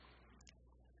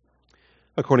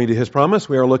According to his promise,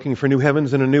 we are looking for new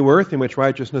heavens and a new earth in which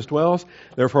righteousness dwells.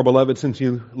 Therefore, beloved, since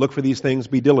you look for these things,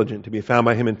 be diligent to be found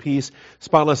by him in peace,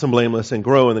 spotless and blameless, and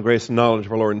grow in the grace and knowledge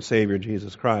of our Lord and Savior,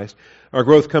 Jesus Christ. Our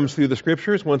growth comes through the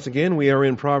Scriptures. Once again, we are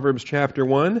in Proverbs chapter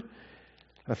 1.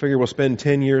 I figure we'll spend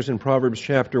 10 years in Proverbs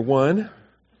chapter 1.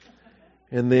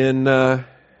 And then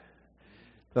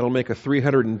that'll make a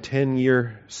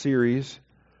 310-year series.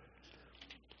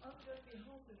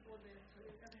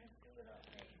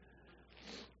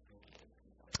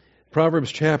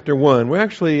 Proverbs chapter 1. We're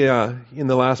actually in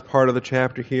the last part of the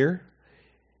chapter here.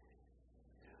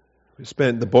 We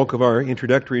spent the bulk of our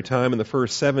introductory time in the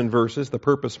first 7 verses, the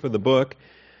purpose for the book,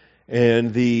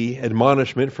 and the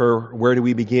admonishment for where do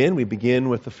we begin? We begin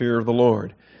with the fear of the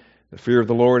Lord. The fear of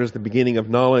the Lord is the beginning of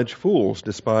knowledge. Fools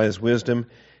despise wisdom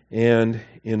and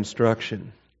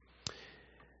instruction.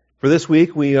 For this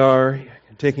week, we are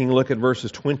taking a look at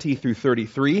verses 20 through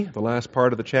 33, the last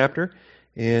part of the chapter.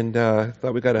 And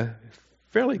thought we got a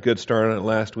fairly good start on it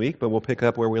last week, but we'll pick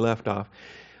up where we left off.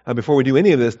 Before we do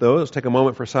any of this, though, let's take a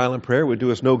moment for silent prayer. It would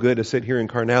do us no good to sit here in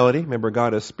carnality. Remember,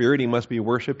 God is spirit. He must be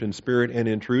worshipped in spirit and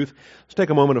in truth. Let's take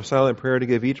a moment of silent prayer to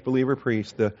give each believer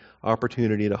priest the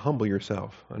opportunity to humble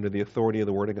yourself under the authority of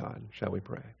the Word of God. Shall we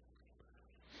pray?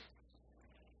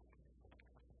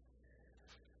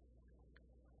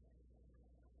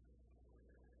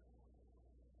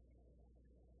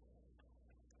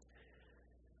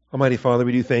 Almighty Father,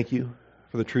 we do thank you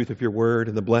for the truth of your word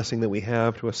and the blessing that we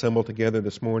have to assemble together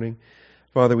this morning.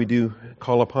 Father, we do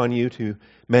call upon you to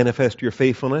manifest your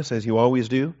faithfulness as you always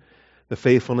do, the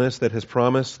faithfulness that has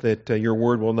promised that your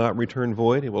word will not return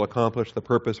void. It will accomplish the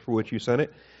purpose for which you sent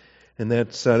it. And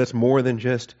that's more than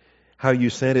just how you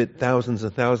sent it thousands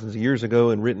and thousands of years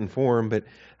ago in written form, but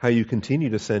how you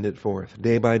continue to send it forth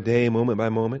day by day, moment by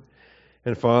moment.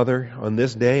 And Father, on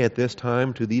this day, at this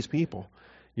time, to these people,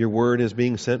 your word is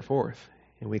being sent forth,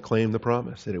 and we claim the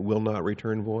promise that it will not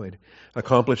return void.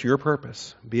 Accomplish your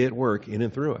purpose. Be at work in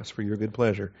and through us for your good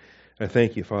pleasure. I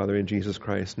thank you, Father, in Jesus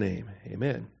Christ's name.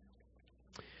 Amen.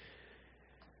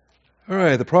 All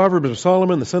right, the Proverbs of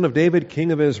Solomon, the son of David,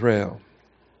 king of Israel.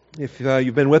 If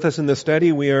you've been with us in this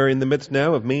study, we are in the midst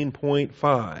now of main point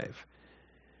 5.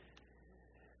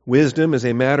 Wisdom is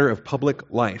a matter of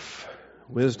public life.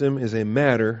 Wisdom is a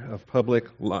matter of public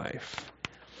life.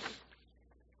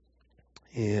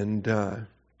 And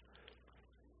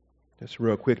just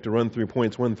real quick to run through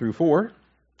points 1 through 4.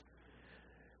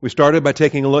 We started by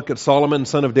taking a look at Solomon,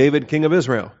 son of David, king of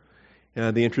Israel.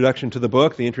 The introduction to the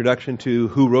book, the introduction to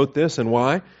who wrote this and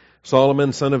why.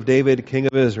 Solomon, son of David, king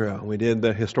of Israel. We did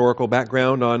the historical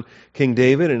background on King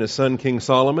David and his son, King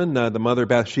Solomon, the mother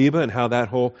Bathsheba, and how that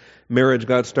whole marriage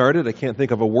got started. I can't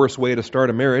think of a worse way to start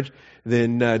a marriage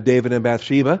than David and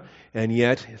Bathsheba. And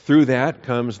yet, through that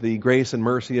comes the grace and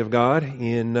mercy of God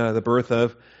in the birth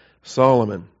of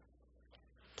Solomon.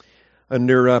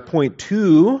 Under point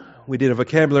 2, we did a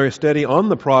vocabulary study on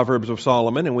the Proverbs of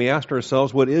Solomon, and we asked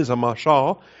ourselves, what is a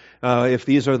mashal? If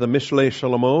these are the Mishlei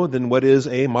Shalomo, then what is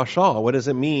a mashal? What does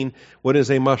it mean? What is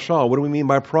a mashal? What do we mean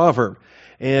by proverb?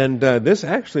 And this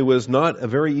actually was not a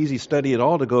very easy study at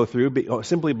all to go through,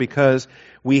 simply because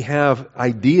we have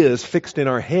ideas fixed in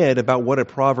our head about what a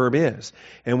proverb is.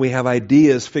 And we have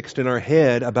ideas fixed in our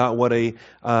head about what a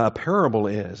parable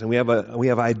is. And we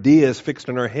have ideas fixed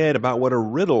in our head about what a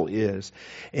riddle is.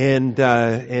 And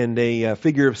a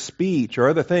figure of speech or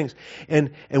other things. And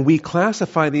we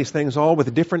classify these things all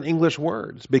with different English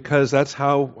words, because that's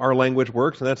how our language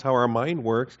works and that's how our mind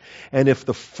works. And if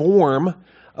the form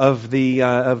of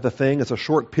the thing is a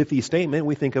short, pithy statement,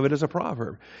 we think of it as a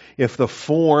proverb. If the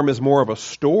form is more of a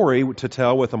story to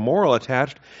tell with a moral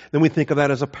attached, then we think of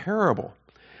that as a parable.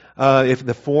 If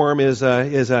the form is a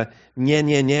nya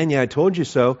nya nya nya, I told you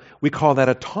so, we call that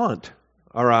a taunt.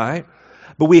 All right?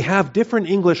 But we have different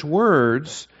English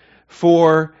words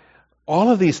for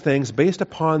all of these things based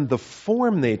upon the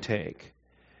form they take.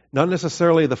 Not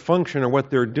necessarily the function or what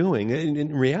they're doing.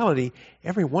 In reality,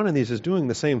 every one of these is doing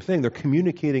the same thing. They're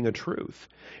communicating a truth.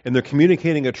 And they're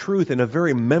communicating a truth in a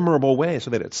very memorable way so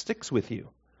that it sticks with you.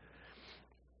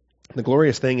 The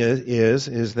glorious thing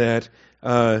is that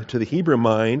to the Hebrew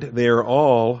mind, they are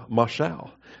all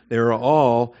mashal. They are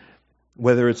all,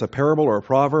 whether it's a parable or a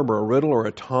proverb or a riddle or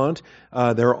a taunt,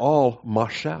 they're all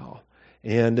mashal.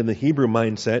 And in the Hebrew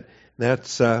mindset,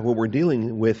 that's what we're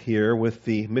dealing with here with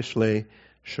the Mishlei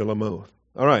Shalomo.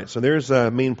 All right, so there's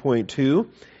main point 2.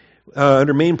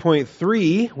 Under main point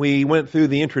 3, we went through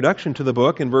the introduction to the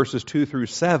book in verses 2 through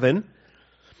 7.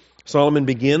 Solomon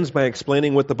begins by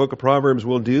explaining what the book of Proverbs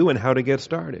will do and how to get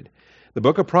started. The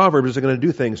book of Proverbs is going to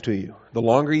do things to you. The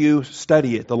longer you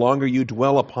study it, the longer you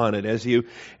dwell upon it, as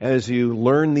you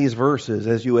learn these verses,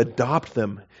 as you adopt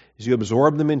them, as you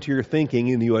absorb them into your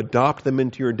thinking and you adopt them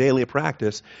into your daily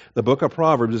practice, the book of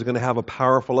Proverbs is going to have a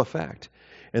powerful effect.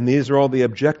 And these are all the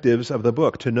objectives of the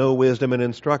book: to know wisdom and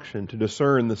instruction, to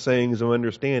discern the sayings of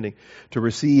understanding, to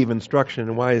receive instruction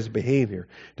in wise behavior,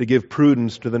 to give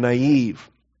prudence to the naive.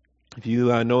 If you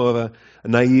know of a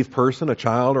naive person, a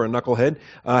child or a knucklehead,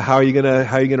 how are you going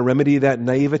to remedy that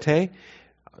naivete?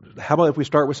 How about if we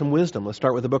start with some wisdom? Let's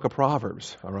start with the book of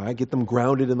Proverbs. All right, get them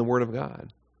grounded in the Word of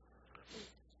God.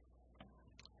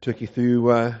 Took you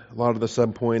through a lot of the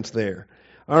subpoints there.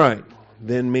 All right,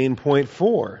 then main point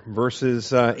 4,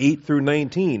 verses 8 through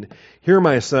 19. Hear,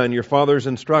 my son, your father's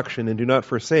instruction, and do not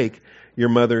forsake your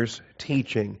mother's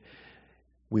teaching.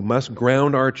 We must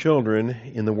ground our children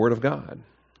in the Word of God.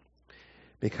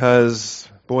 Because,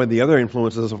 boy, the other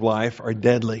influences of life are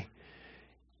deadly.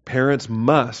 Parents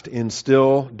must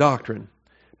instill doctrine.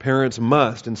 Parents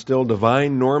must instill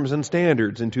divine norms and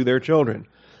standards into their children,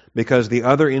 because the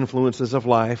other influences of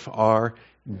life are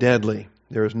deadly.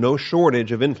 There is no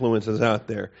shortage of influences out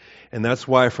there. And that's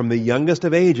why from the youngest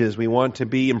of ages we want to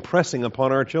be impressing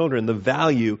upon our children the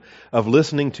value of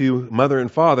listening to mother and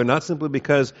father, not simply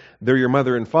because they're your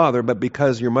mother and father, but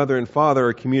because your mother and father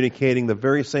are communicating the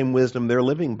very same wisdom they're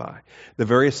living by, the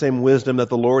very same wisdom that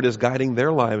the Lord is guiding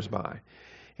their lives by.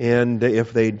 And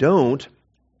if they don't,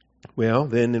 well,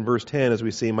 then in verse 10, as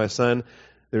we see, my son,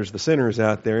 there's the sinners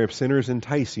out there. If sinners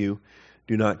entice you,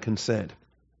 do not consent.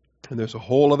 And there's a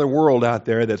whole other world out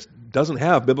there that doesn't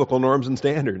have biblical norms and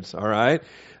standards, all right?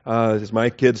 As my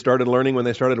kids started learning when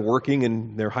they started working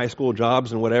in their high school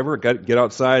jobs and whatever, get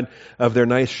outside of their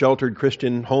nice sheltered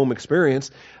Christian home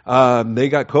experience, they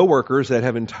got coworkers that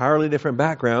have entirely different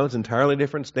backgrounds, entirely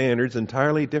different standards,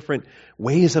 entirely different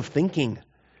ways of thinking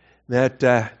that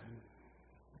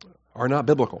are not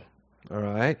biblical, all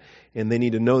right? And they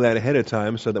need to know that ahead of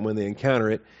time so that when they encounter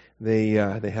it, they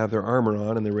have their armor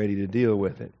on and they're ready to deal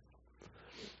with it.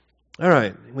 All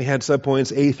right, we had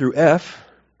subpoints A through F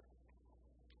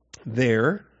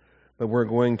there, but we're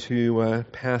going to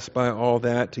pass by all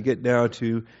that to get down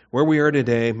to where we are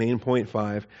today, main point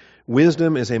 5.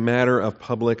 Wisdom is a matter of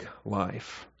public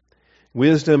life.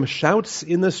 Wisdom shouts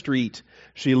in the street.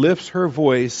 She lifts her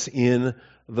voice in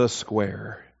the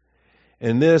square.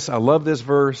 And this, I love this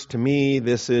verse. To me,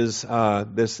 this is a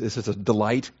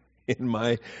delight in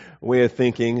my way of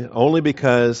thinking, only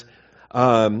because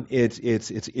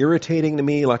it's irritating to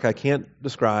me, like I can't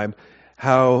describe,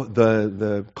 how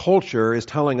the culture is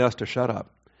telling us to shut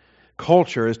up.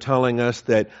 Culture is telling us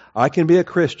that I can be a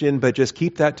Christian, but just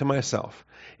keep that to myself.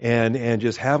 And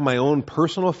just have my own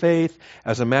personal faith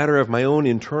as a matter of my own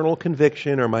internal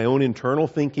conviction or my own internal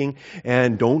thinking,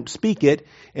 and don't speak it.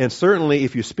 And certainly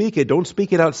if you speak it, don't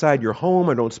speak it outside your home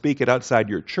or don't speak it outside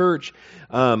your church.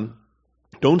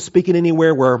 Don't speak it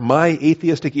anywhere where my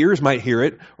atheistic ears might hear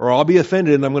it, or I'll be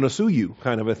offended and I'm going to sue you,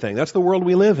 kind of a thing. That's the world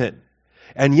we live in.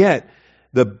 And yet,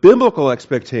 the biblical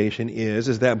expectation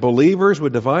is that believers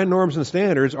with divine norms and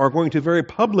standards are going to very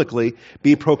publicly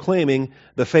be proclaiming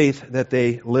the faith that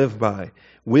they live by.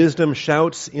 Wisdom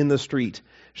shouts in the street.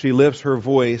 She lifts her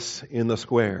voice in the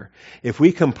square. If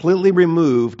we completely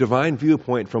remove divine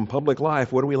viewpoint from public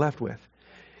life, what are we left with?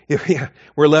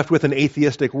 We're left with an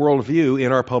atheistic worldview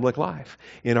in our public life,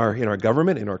 in our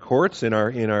government, in our courts, in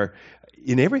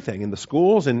everything, in the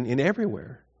schools, and in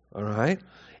everywhere. All right,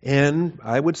 and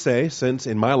I would say, since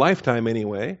in my lifetime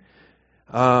anyway,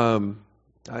 since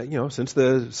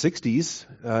the '60s,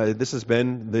 this has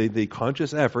been the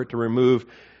conscious effort to remove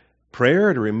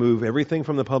prayer, to remove everything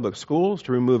from the public schools,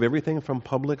 to remove everything from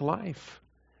public life.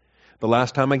 The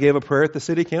last time I gave a prayer at the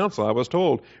city council, I was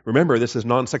told, remember, this is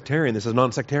non-sectarian, this is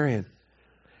non-sectarian.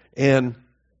 And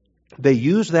they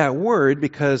used that word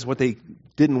because what they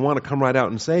didn't want to come right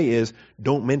out and say is,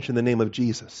 don't mention the name of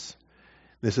Jesus.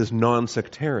 This is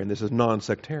non-sectarian, this is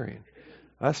non-sectarian.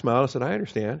 I smiled and said, I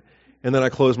understand. And then I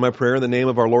closed my prayer in the name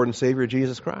of our Lord and Savior,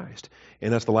 Jesus Christ.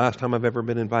 And that's the last time I've ever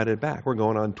been invited back. We're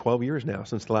going on 12 years now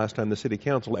since the last time the city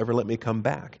council ever let me come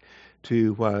back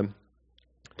to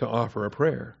offer a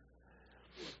prayer.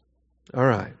 All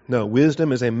right. No,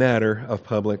 wisdom is a matter of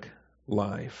public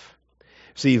life.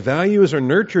 See, values are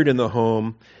nurtured in the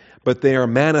home, but they are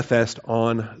manifest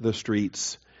on the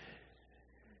streets.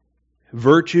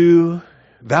 Values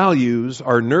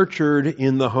are nurtured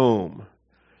in the home,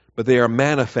 but they are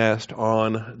manifest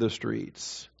on the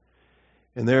streets.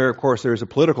 And there, of course, there's a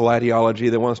political ideology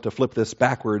that wants to flip this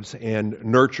backwards and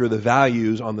nurture the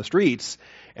values on the streets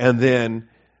and then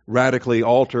radically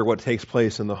alter what takes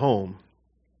place in the home.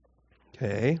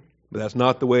 Okay. But that's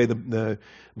not the way the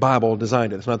Bible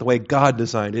designed it. It's not the way God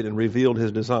designed it and revealed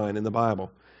His design in the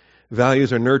Bible.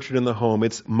 Values are nurtured in the home.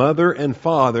 It's mother and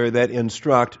father that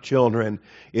instruct children.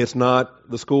 It's not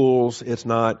the schools. It's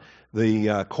not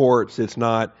the courts. It's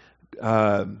not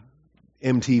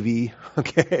MTV.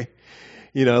 Okay?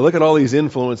 Look at all these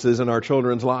influences in our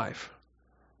children's life.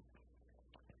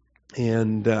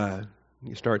 And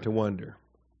you start to wonder.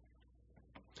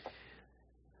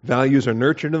 Values are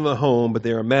nurtured in the home, but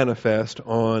they are manifest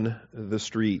on the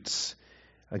streets.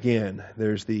 Again,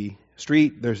 there's the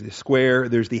street, there's the square,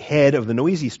 there's the head of the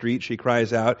noisy street, she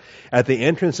cries out. At the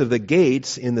entrance of the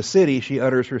gates in the city, she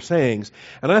utters her sayings.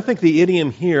 And I think the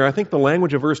idiom here, I think the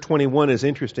language of verse 21 is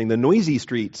interesting. The noisy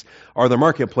streets are the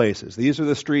marketplaces. These are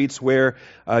the streets where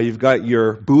you've got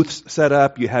your booths set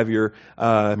up, you have your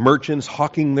merchants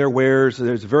hawking their wares.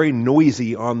 There's very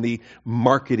noisy on the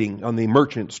marketing, on the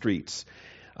merchant streets.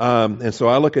 And so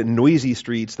I look at noisy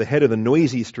streets, the head of the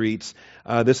noisy streets.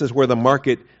 This is where the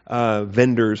market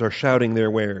vendors are shouting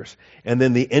their wares. And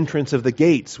then the entrance of the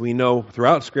gates. We know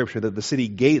throughout Scripture that the city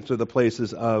gates are the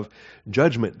places of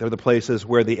judgment. They're the places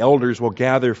where the elders will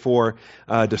gather for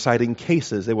deciding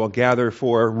cases. They will gather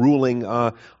for ruling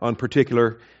on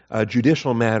particular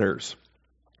judicial matters,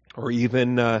 or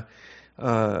even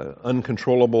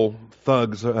uncontrollable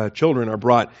thugs. Children are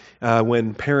brought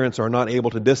when parents are not able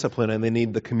to discipline, and they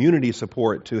need the community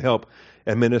support to help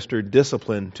administer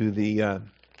discipline to the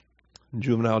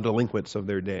juvenile delinquents of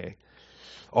their day.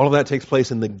 All of that takes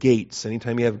place in the gates.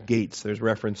 Anytime you have gates, there's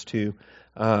reference to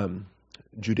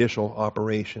judicial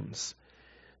operations.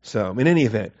 So, in any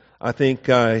event, I think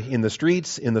in the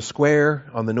streets, in the square,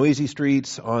 on the noisy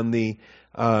streets, on the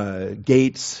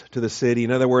gates to the city.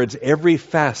 In other words, every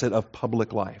facet of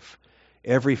public life.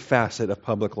 Every facet of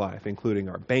public life, including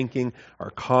our banking,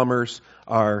 our commerce,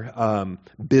 our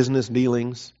business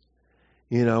dealings.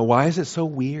 Why is it so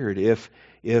weird if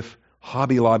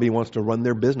Hobby Lobby wants to run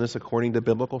their business according to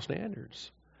biblical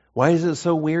standards? Why is it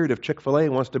so weird if Chick-fil-A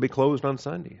wants to be closed on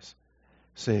Sundays?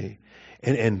 See?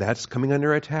 And that's coming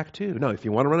under attack too. No, if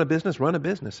you want to run a business, run a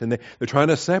business. And they're trying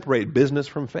to separate business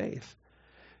from faith.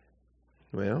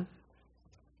 Well,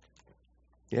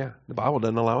 yeah, the Bible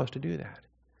doesn't allow us to do that.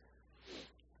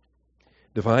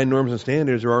 Divine norms and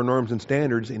standards are our norms and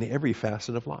standards in every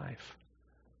facet of life.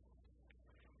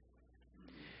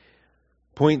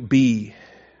 Point B.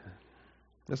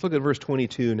 Let's look at verse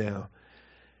 22 now.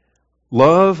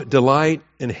 Love, delight,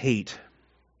 and hate.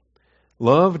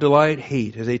 Love, delight,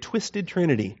 hate is a twisted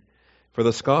trinity for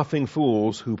the scoffing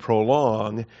fools who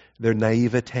prolong their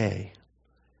naivete.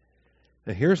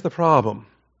 Now here's the problem.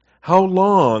 How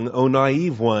long, O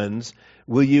naive ones,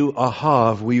 will you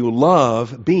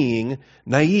love being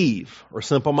naive or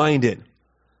simple-minded?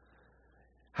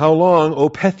 How long, O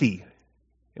pethy?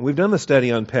 And we've done the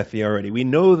study on pethy already. We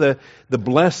know the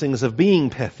blessings of being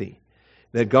pethy,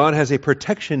 that God has a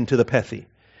protection to the pethy,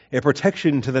 a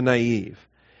protection to the naive.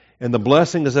 And the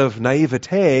blessings of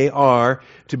naivete are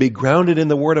to be grounded in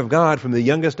the Word of God from the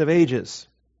youngest of ages.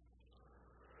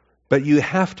 But you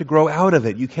have to grow out of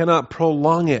it. You cannot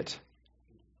prolong it.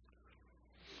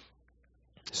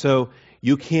 So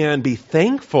you can be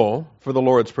thankful for the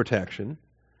Lord's protection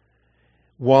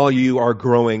while you are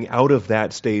growing out of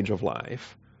that stage of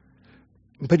life.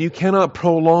 But you cannot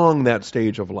prolong that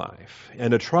stage of life.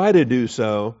 And to try to do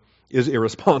so is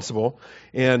irresponsible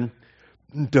and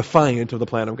defiant of the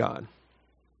plan of God.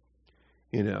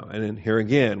 And then here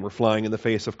again, we're flying in the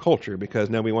face of culture because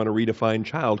now we want to redefine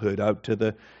childhood out to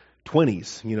the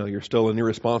 20s. You're still an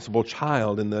irresponsible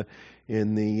child in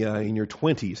your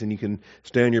 20s, and you can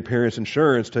stay on your parents'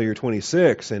 insurance till you're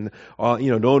 26, and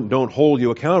don't hold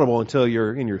you accountable until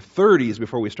you're in your 30s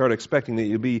before we start expecting that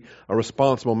you be a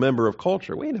responsible member of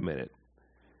culture. Wait a minute.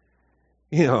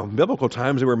 Biblical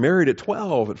times they were married at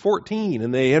 12, at 14,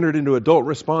 and they entered into adult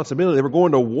responsibility. They were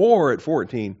going to war at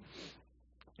 14.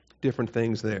 Different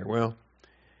things there. Well,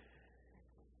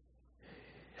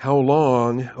 how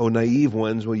long, O naive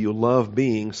ones, will you love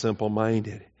being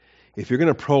simple-minded? If you're going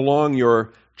to prolong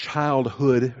your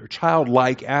childhood or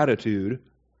childlike attitude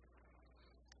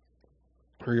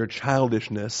or your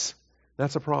childishness,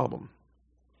 that's a problem.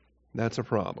 That's a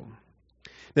problem.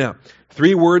 Now,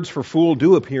 3 words for fool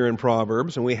do appear in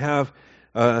Proverbs, and we have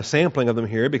a sampling of them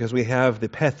here because we have the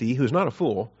pethy, who's not a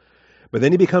fool, but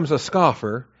then he becomes a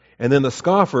scoffer, and then the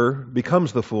scoffer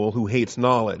becomes the fool who hates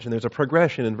knowledge. And there's a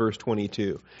progression in verse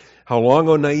 22. How long,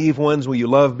 O naive ones, will you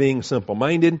love being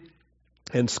simple-minded?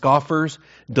 And scoffers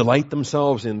delight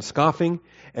themselves in scoffing,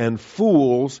 and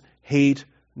fools hate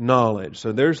knowledge.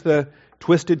 So there's the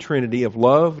twisted trinity of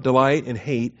love, delight, and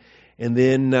hate. And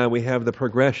then we have the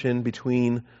progression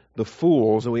between the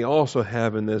fools that we also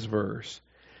have in this verse.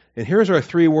 And here's our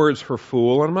three words for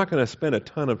fool. I'm not going to spend a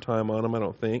ton of time on them, I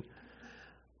don't think.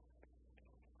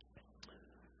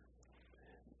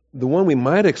 The one we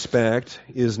might expect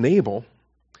is Nabal,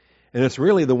 and it's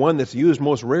really the one that's used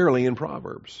most rarely in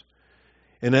Proverbs.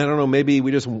 And I don't know, maybe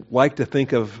we just like to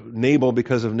think of Nabal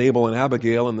because of Nabal and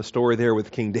Abigail and the story there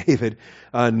with King David.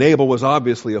 Nabal was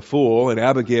obviously a fool, and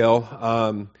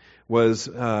Abigail was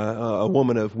a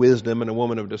woman of wisdom and a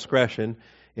woman of discretion,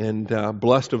 and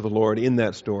blessed of the Lord in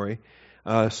that story.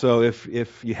 So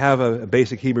if you have a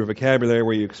basic Hebrew vocabulary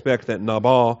where you expect that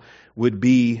Nabal would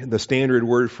be the standard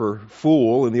word for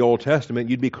fool in the Old Testament,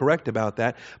 you'd be correct about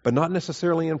that, but not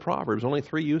necessarily in Proverbs. Only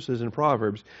 3 uses in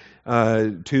Proverbs,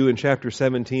 2 in chapter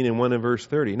 17 and 1 in verse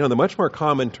 30. No, the much more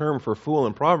common term for fool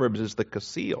in Proverbs is the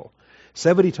kasil,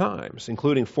 70 times,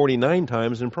 including 49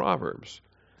 times in Proverbs.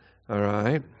 All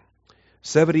right?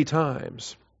 70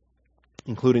 times,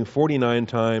 including 49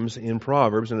 times in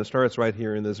Proverbs, and it starts right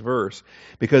here in this verse,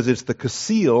 because it's the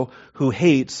kasil who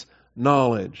hates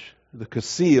knowledge. The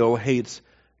kasil hates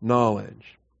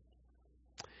knowledge.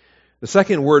 The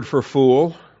second word for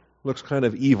fool looks kind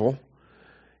of evil.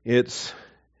 It's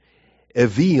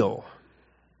evil.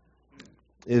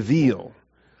 Evil.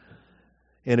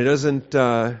 And it doesn't,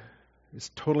 it's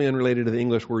totally unrelated to the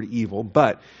English word evil,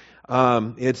 but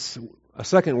it's a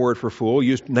second word for fool,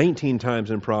 used 19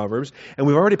 times in Proverbs, and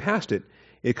we've already passed it.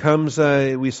 It comes,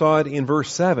 we saw it in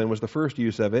verse 7, was the first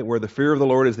use of it, where the fear of the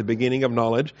Lord is the beginning of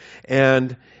knowledge,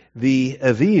 and the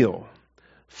evil,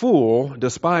 fool,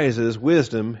 despises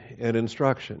wisdom and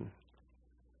instruction.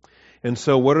 And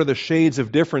so what are the shades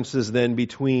of differences then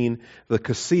between the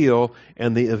kasil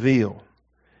and the evil?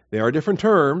 They are different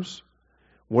terms.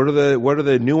 What are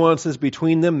the nuances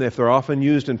between them? If they're often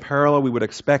used in parallel, we would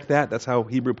expect that. That's how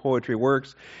Hebrew poetry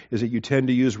works, is that you tend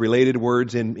to use related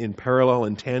words in parallel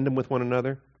and tandem with one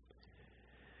another.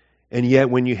 And yet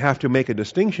when you have to make a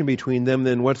distinction between them,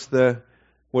 then what's the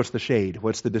shade?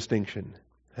 What's the distinction?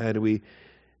 How do we...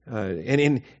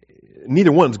 and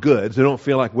neither one's good, so don't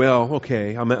feel like, well,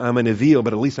 okay, I'm an evil,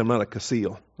 but at least I'm not a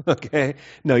kasil. Okay?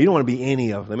 No, you don't want to be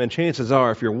any of them. And chances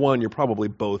are, if you're one, you're probably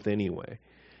both anyway,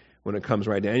 when it comes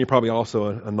right down. You're probably also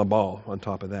a Nabal on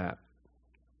top of that.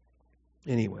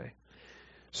 Anyway.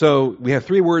 So we have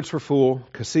 3 words for fool: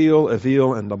 kasil,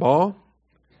 evil, and Nabal.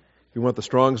 If you want the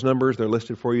Strong's numbers, they're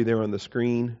listed for you there on the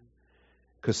screen.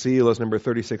 Kasil is number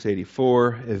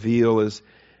 3684. Evil is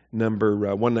number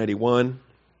 191.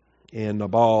 And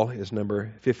Nabal is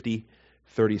number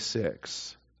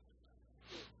 5036.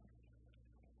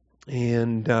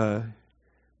 And I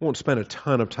won't spend a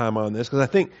ton of time on this, because I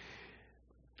think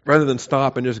rather than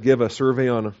stop and just give a survey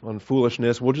on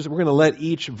foolishness, we're going to let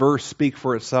each verse speak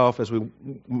for itself as we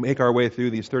make our way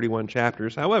through these 31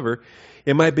 chapters. However,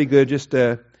 it might be good just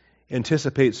to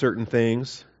anticipate certain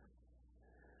things.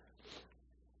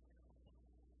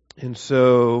 And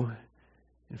so,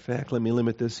 in fact, let me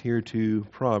limit this here to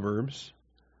Proverbs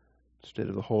instead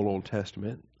of the whole Old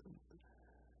Testament.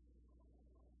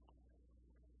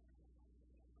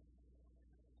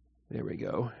 There we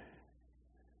go.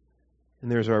 And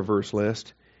there's our verse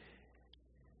list.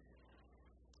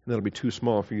 And that'll be too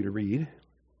small for you to read.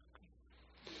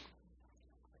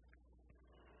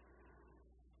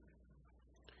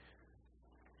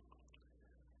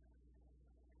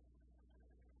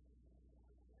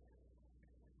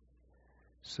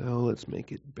 So let's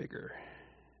make it bigger.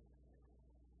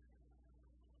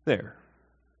 There.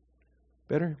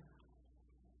 Better?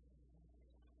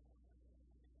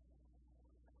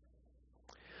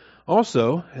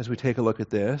 Also, as we take a look at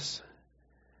this,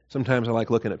 sometimes I like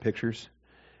looking at pictures.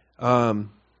 We'll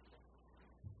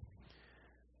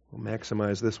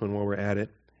maximize this one while we're at it.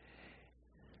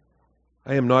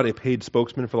 I am not a paid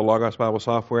spokesman for the Logos Bible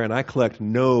software, and I collect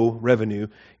no revenue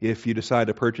if you decide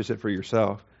to purchase it for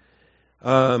yourself.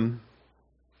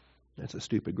 That's a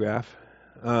stupid graph.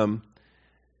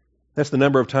 That's the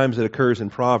number of times it occurs in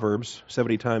Proverbs,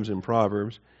 70 times in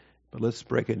Proverbs. But let's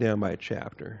break it down by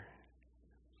chapter.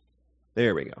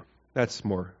 There we go. That's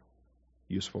more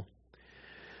useful.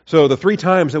 So the 3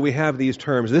 times that we have these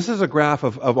terms, this is a graph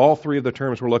of all 3 of the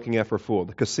terms we're looking at for fool: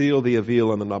 the kasil, the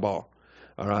evil, and the Nabal.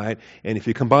 All right? And if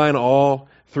you combine all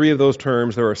 3 of those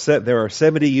terms, there are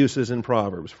 70 uses in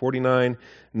Proverbs. 49,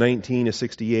 19 is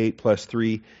 68, plus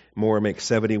 3 more makes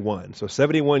 71. So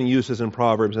 71 uses in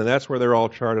Proverbs, and that's where they're all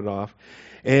charted off.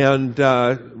 And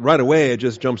right away, it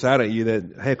just jumps out at you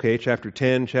that, hey, okay, chapter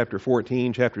 10, chapter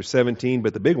 14, chapter 17,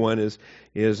 but the big one is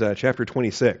chapter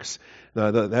 26.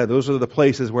 Those are the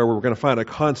places where we're going to find a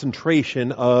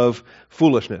concentration of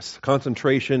foolishness,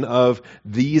 concentration of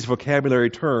these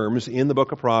vocabulary terms in the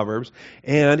book of Proverbs.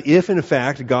 And if, in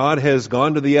fact, God has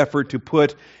gone to the effort to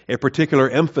put a particular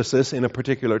emphasis in a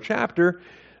particular chapter,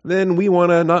 then we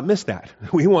want to not miss that.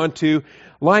 We want to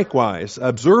likewise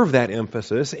observe that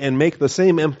emphasis and make the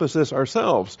same emphasis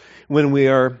ourselves when we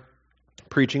are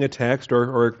preaching a text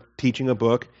or teaching a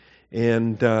book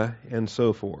and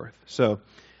so forth. So,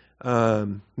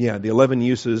 the 11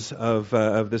 uses of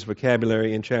this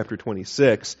vocabulary in chapter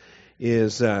 26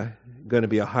 is going to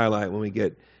be a highlight when we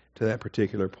get to that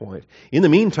particular point. In the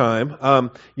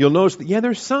meantime, you'll notice that,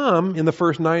 there's some in the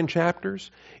first 9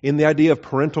 chapters in the idea of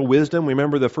parental wisdom.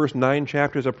 Remember, the first 9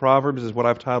 chapters of Proverbs is what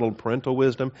I've titled parental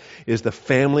wisdom, is the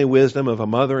family wisdom of a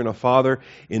mother and a father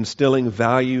instilling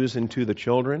values into the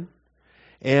children.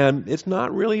 And it's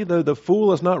not really, the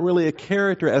fool is not really a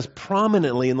character as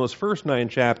prominently in those first 9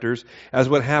 chapters as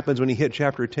what happens when you hit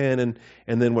chapter 10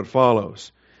 and then what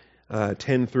follows.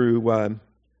 10 through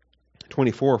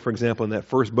 24, for example, in that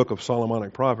first book of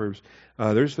Solomonic Proverbs,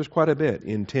 there's quite a bit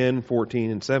in 10,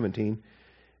 14, and 17,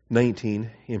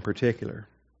 19 in particular.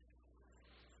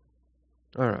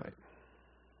 All right.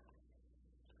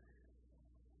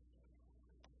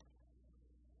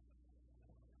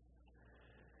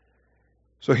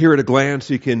 So here at a glance,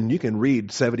 you can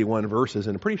read 71 verses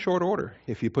in a pretty short order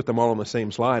if you put them all on the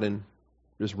same slide and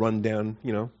just run down.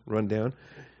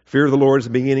 Fear of the Lord is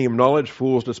the beginning of knowledge.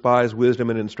 Fools despise wisdom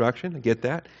and instruction. I get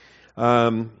that.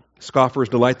 Scoffers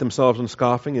delight themselves in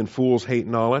scoffing, and fools hate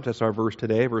knowledge. That's our verse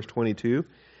today, verse 22.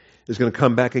 It's going to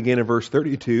come back again in verse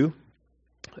 32,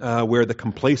 where the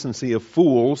complacency of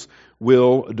fools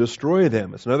will destroy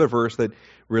them. It's another verse that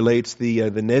relates the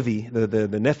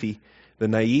Pethi,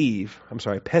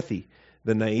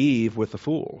 the naive with the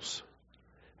fools.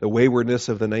 The waywardness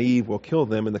of the naive will kill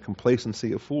them, and the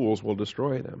complacency of fools will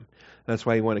destroy them. That's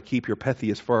why you want to keep your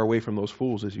Pethi as far away from those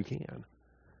fools as you can.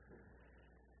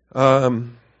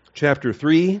 Chapter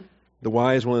 3, the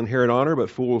wise will inherit honor,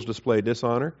 but fools display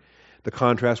dishonor. The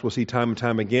contrast we'll see time and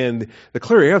time again. The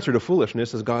clear answer to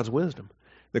foolishness is God's wisdom.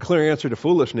 The clear answer to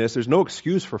foolishness, there's no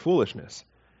excuse for foolishness.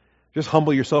 Just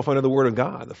humble yourself under the Word of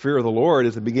God. The fear of the Lord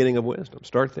is the beginning of wisdom.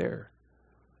 Start there.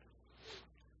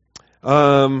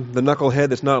 The knucklehead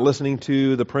that's not listening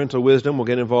to the parental wisdom will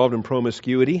get involved in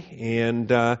promiscuity,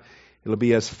 and it'll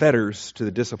be as fetters to the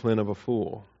discipline of a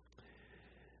fool.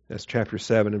 That's chapter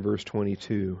 7 and verse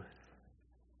 22.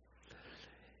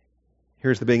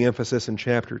 Here's the big emphasis in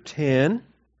chapter 10. If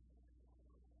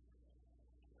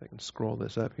I can scroll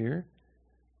this up here.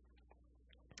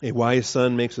 A wise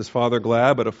son makes his father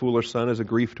glad, but a foolish son is a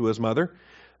grief to his mother.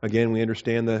 Again, we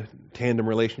understand the tandem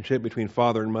relationship between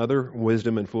father and mother,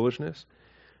 wisdom and foolishness,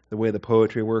 the way the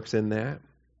poetry works in that.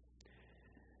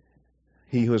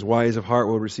 He who is wise of heart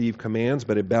will receive commands,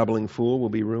 but a babbling fool will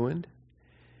be ruined.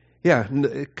 Yeah,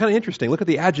 kind of interesting. Look at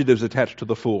the adjectives attached to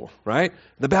the fool, right?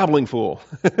 The babbling fool.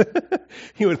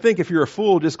 You would think if you're a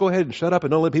fool, just go ahead and shut up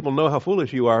and don't let people know how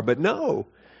foolish you are. But no.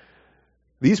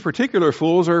 These particular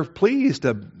fools are pleased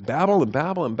to babble and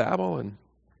babble and babble and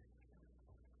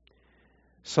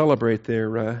celebrate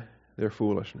their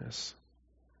foolishness.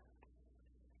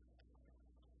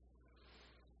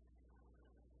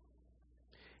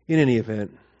 In any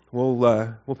event,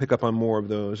 we'll pick up on more of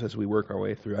those as we work our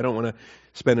way through. I don't want to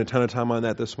spend a ton of time on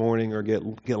that this morning or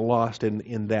get lost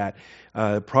in that.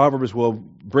 Proverbs will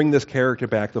bring this character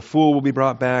back. The fool will be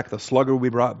brought back. The sluggard will be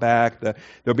brought back.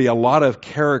 There'll be a lot of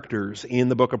characters in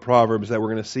the book of Proverbs that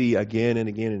we're going to see again and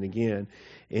again and again.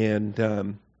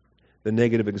 And the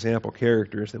negative example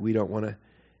characters that we don't want to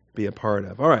be a part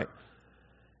of. All right.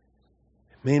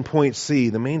 Main point C,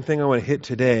 the main thing I want to hit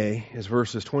today is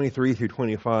verses 23 through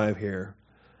 25 here.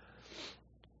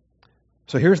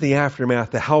 So here's the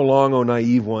aftermath to how long, O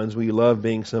naive ones, will you love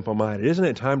being simple-minded? Isn't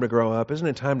it time to grow up? Isn't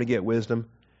it time to get wisdom?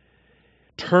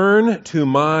 Turn to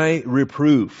my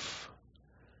reproof.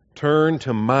 Turn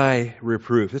to my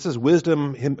reproof. This is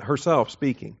wisdom herself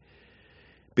speaking.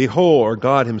 Behold, or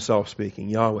God himself speaking,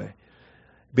 Yahweh.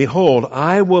 Behold,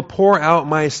 I will pour out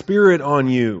my spirit on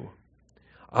you.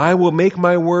 I will make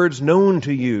my words known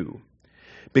to you.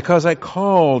 Because I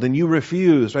called and you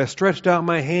refused. I stretched out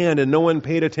my hand and no one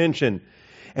paid attention.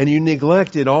 And you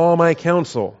neglected all my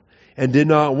counsel and did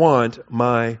not want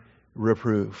my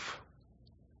reproof.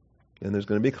 And there's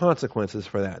going to be consequences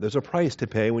for that. There's a price to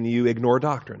pay when you ignore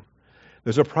doctrine.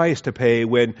 There's a price to pay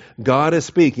when God is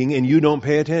speaking and you don't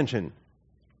pay attention.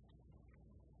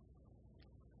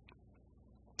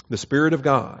 The Spirit of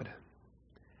God.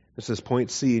 This is point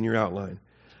C in your outline.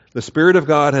 The Spirit of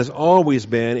God has always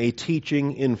been a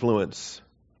teaching influence.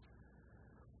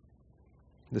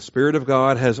 The Spirit of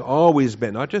God has always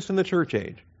been, not just in the church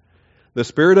age, the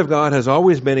Spirit of God has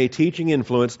always been a teaching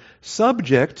influence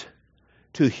subject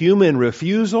to human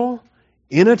refusal,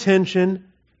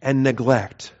 inattention, and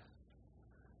neglect.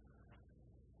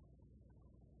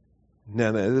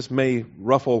 Now, this may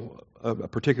ruffle a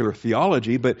particular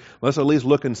theology, but let's at least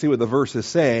look and see what the verses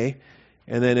say,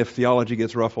 and then if theology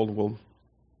gets ruffled, we'll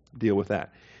deal with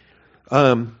that.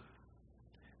 The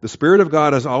Spirit of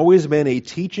God has always been a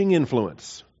teaching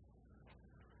influence.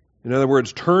 In other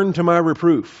words, turn to my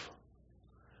reproof.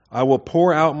 I will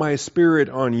pour out my Spirit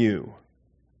on you.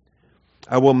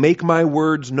 I will make my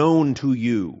words known to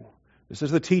you. This is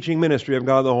the teaching ministry of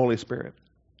God the Holy Spirit.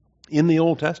 In the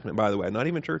Old Testament, by the way, not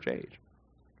even church age.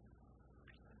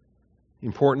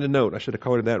 Important to note, I should have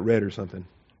coded that red or something.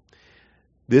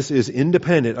 This is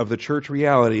independent of the church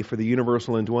reality for the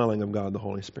universal indwelling of God the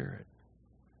Holy Spirit.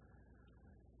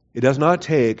 It does not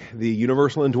take the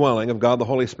universal indwelling of God the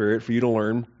Holy Spirit for you to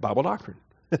learn Bible doctrine.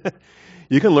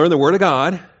 You can learn the Word of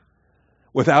God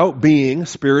without being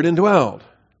Spirit indwelled.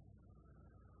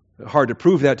 Hard to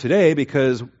prove that today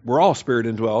because we're all Spirit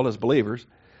indwelled as believers.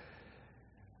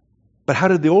 But how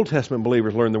did the Old Testament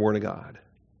believers learn the Word of God?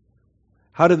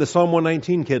 How did the Psalm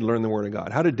 119 kid learn the Word of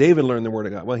God? How did David learn the Word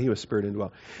of God? Well, he was Spirit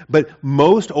indwelled. But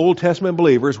most Old Testament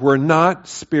believers were not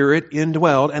Spirit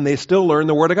indwelled, and they still learned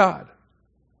the Word of God.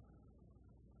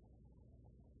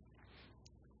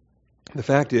 The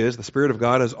fact is, the Spirit of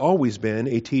God has always been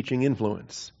a teaching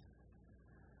influence,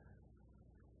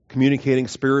 communicating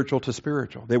spiritual to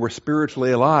spiritual. They were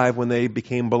spiritually alive when they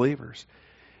became believers.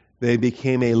 They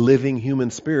became a living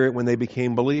human spirit when they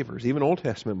became believers, even Old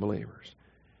Testament believers.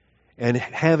 And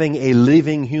having a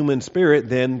living human spirit,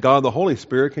 then God the Holy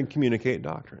Spirit can communicate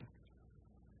doctrine.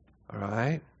 All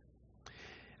right?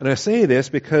 And I say this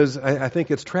because I think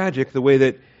it's tragic the way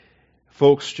that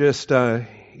folks just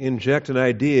inject an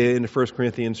idea into 1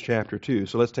 Corinthians chapter 2.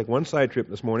 So let's take one side trip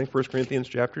this morning, 1 Corinthians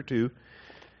chapter 2.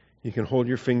 You can hold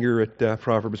your finger at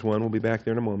Proverbs 1. We'll be back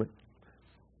there in a moment.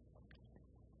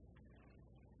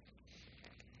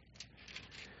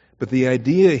 But the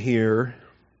idea here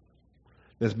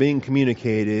that's being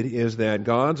communicated is that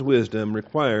God's wisdom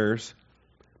requires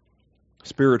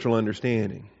spiritual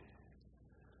understanding.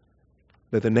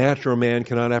 That the natural man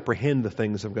cannot apprehend the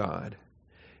things of God.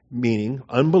 Meaning,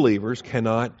 unbelievers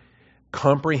cannot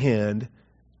comprehend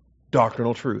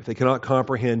doctrinal truth. They cannot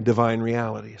comprehend divine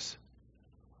realities.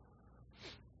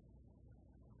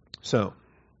 So,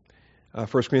 1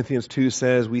 Corinthians 2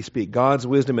 says, we speak God's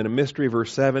wisdom in a mystery,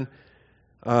 verse 7.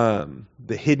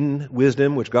 The hidden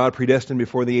wisdom which God predestined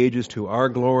before the ages to our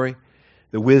glory,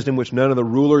 the wisdom which none of the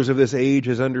rulers of this age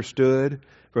has understood,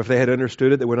 for if they had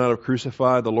understood it, they would not have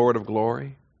crucified the Lord of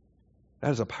glory.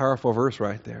 That is a powerful verse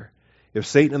right there. If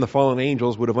Satan and the fallen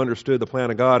angels would have understood the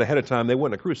plan of God ahead of time, they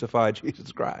wouldn't have crucified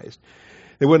Jesus Christ.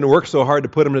 They wouldn't have worked so hard to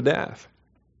put him to death.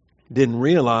 Didn't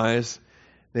realize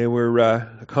they were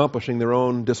accomplishing their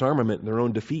own disarmament, their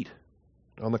own defeat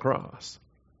on the cross.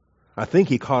 I think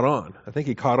he caught on. I think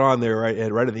he caught on there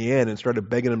right at the end and started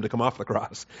begging him to come off the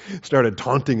cross. Started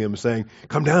taunting him, saying,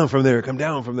 come down from there, come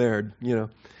down from there. You know,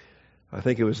 I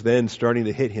think it was then starting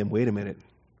to hit him. Wait a minute.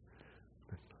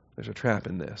 There's a trap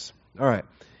in this. All right.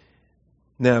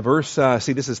 Now,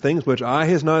 see, this is things which eye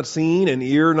has not seen and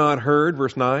ear not heard,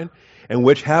 verse 9, and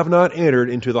which have not entered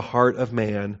into the heart of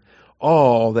man,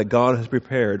 all that God has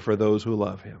prepared for those who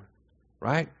love him.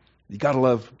 Right? You got to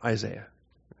love Isaiah,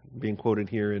 being quoted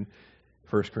here in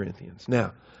 1 Corinthians.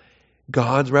 Now,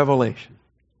 God's revelation.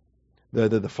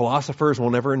 The philosophers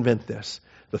will never invent this.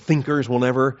 The thinkers will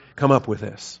never come up with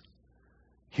this.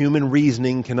 Human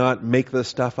reasoning cannot make this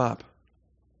stuff up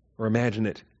or imagine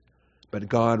it. But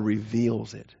God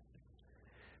reveals it.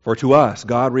 For to us,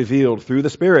 God revealed through the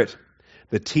Spirit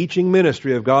the teaching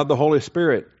ministry of God the Holy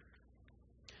Spirit.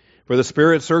 For the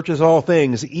Spirit searches all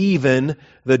things, even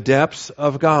the depths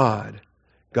of God.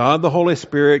 God the Holy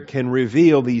Spirit can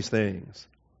reveal these things.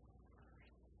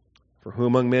 For who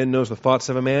among men knows the thoughts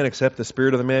of a man except the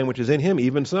spirit of the man which is in him?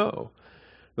 Even so.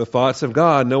 The thoughts of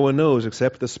God no one knows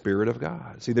except the Spirit of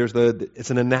God. See,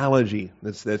 it's an analogy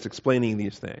that's explaining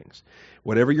these things.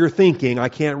 Whatever you're thinking, I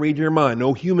can't read your mind.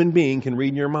 No human being can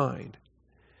read your mind.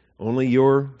 Only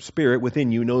your spirit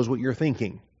within you knows what you're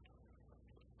thinking.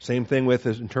 Same thing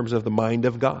in terms of the mind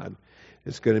of God.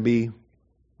 It's going to be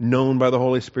known by the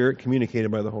Holy Spirit, communicated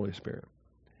by the Holy Spirit.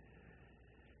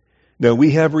 Now,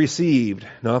 we have received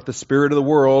not the spirit of the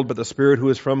world, but the Spirit who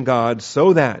is from God,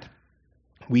 so that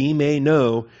we may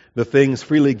know the things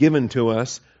freely given to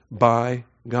us by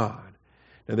God.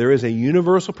 Now, there is a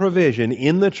universal provision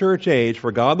in the church age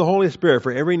for God the Holy Spirit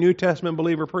for every New Testament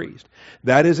believer priest.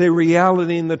 That is a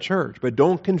reality in the church. But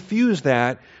don't confuse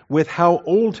that with how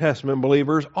Old Testament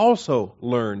believers also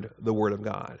learned the Word of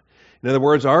God. In other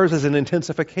words, ours is an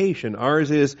intensification.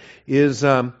 Ours is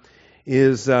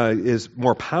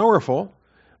more powerful,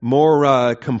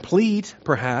 more complete,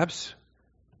 perhaps,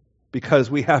 because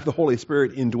we have the Holy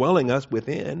Spirit indwelling us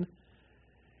within.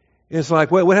 It's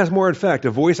like, what has more effect?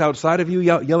 A voice outside of you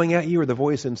yelling at you, or the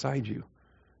voice inside you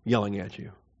yelling at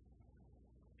you?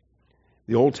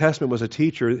 The Old Testament was a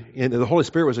teacher, and the Holy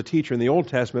Spirit was a teacher in the Old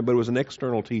Testament, but it was an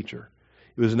external teacher.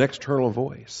 It was an external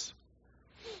voice.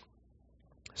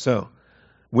 So,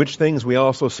 which things we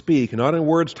also speak, not in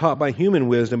words taught by human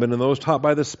wisdom, but in those taught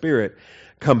by the Spirit,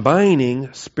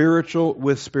 combining spiritual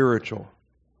with spiritual.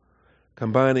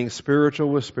 Combining spiritual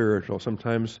with spiritual.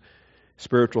 Sometimes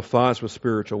spiritual thoughts with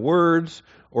spiritual words,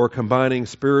 or combining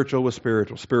spiritual with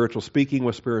spiritual. Spiritual speaking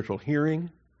with spiritual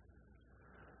hearing.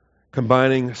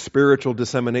 Combining spiritual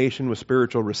dissemination with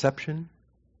spiritual reception.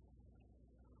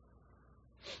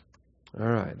 All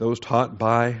right, those taught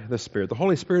by the Spirit. The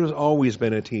Holy Spirit has always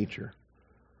been a teacher.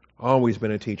 Always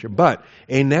been a teacher. But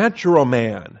a natural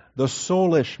man, the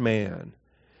soulish man,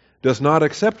 does not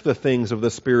accept the things of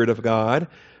the Spirit of God,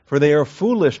 for they are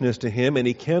foolishness to him, and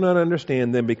he cannot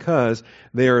understand them because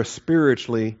they are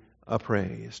spiritually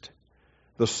appraised.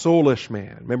 The soulish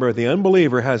man. Remember, the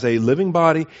unbeliever has a living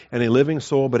body and a living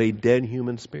soul, but a dead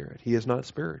human spirit. He is not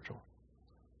spiritual.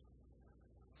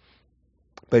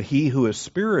 But he who is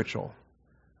spiritual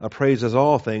appraises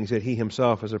all things, yet he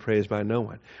himself is appraised by no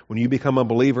one. When you become a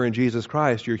believer in Jesus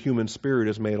Christ, your human spirit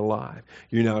is made alive.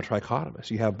 You're now trichotomous.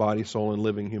 You have body, soul, and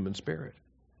living human spirit.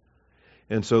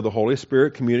 And so the Holy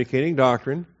Spirit, communicating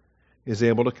doctrine, is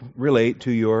able to relate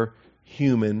to your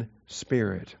human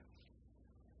spirit.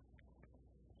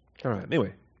 All right,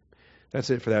 anyway,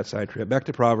 that's it for that side trip. Back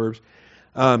to Proverbs.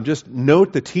 Just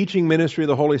note the teaching ministry of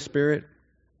the Holy Spirit.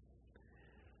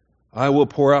 I will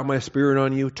pour out my Spirit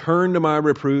on you. Turn to my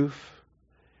reproof.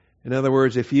 In other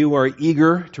words, if you are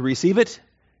eager to receive it,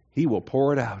 He will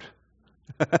pour it out.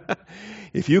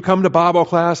 If you come to Bible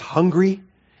class hungry,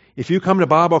 if you come to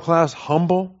Bible class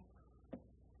humble,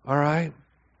 all right,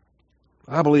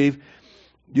 I believe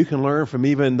you can learn from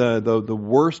even the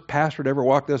worst pastor to ever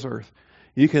walk this earth.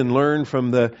 You can learn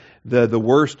from the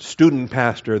worst student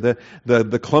pastor,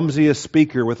 the clumsiest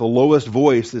speaker with the lowest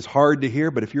voice that's hard to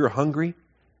hear. But if you're hungry,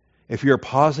 if you're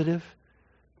positive,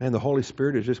 man, the Holy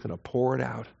Spirit is just going to pour it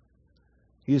out.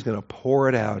 He's going to pour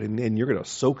it out, and you're going to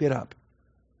soak it up.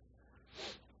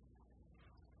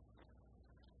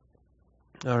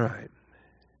 All right.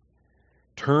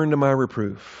 Turn to my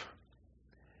reproof.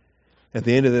 At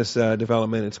the end of this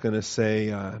development, it's going to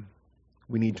say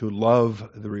we need to love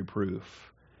the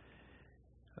reproof.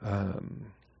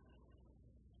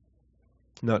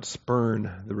 Not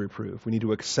spurn the reproof. We need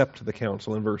to accept the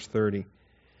counsel in verse 30.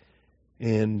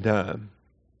 And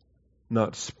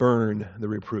not spurn the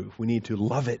reproof. We need to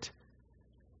love it.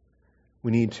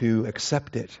 We need to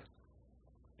accept it.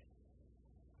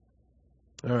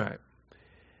 All right.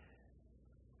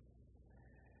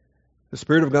 The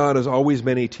Spirit of God has always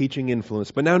been a teaching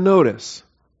influence. But now notice,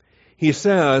 He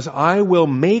says, I will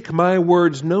make my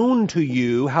words known to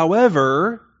you.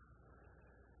 However,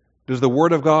 does the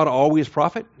Word of God always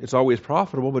profit? It's always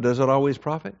profitable, but does it always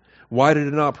profit? Why did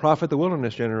it not profit the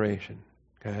wilderness generation?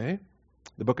 Okay.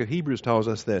 The book of Hebrews tells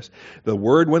us this. The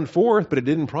Word went forth, but it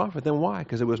didn't profit them. Why?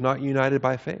 Because it was not united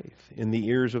by faith in the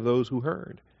ears of those who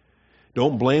heard.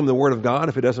 Don't blame the Word of God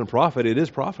if it doesn't profit. It is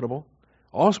profitable.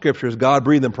 All Scripture is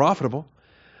God-breathed and profitable.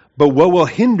 But what will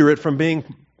hinder it from being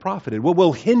profited? What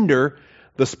will hinder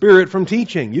the Spirit from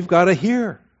teaching? You've got to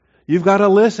hear. You've got to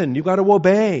listen. You've got to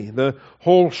obey. The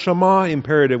whole Shema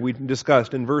imperative we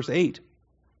discussed in verse 8.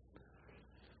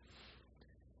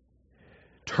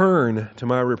 Turn to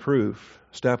my reproof.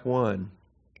 Step 1.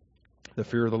 The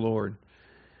fear of the Lord.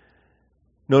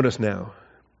 Notice now.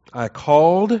 I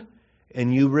called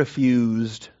and you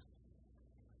refused.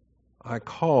 I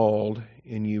called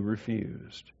and you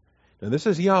refused. Now this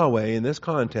is Yahweh in this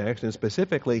context, and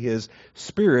specifically His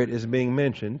Spirit is being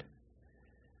mentioned.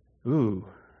 Ooh,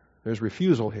 there's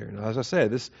refusal here. Now as I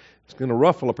said, this is going to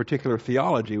ruffle a particular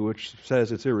theology which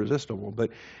says it's irresistible.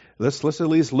 But let's at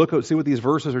least look at see what these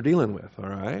verses are dealing with, all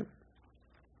right?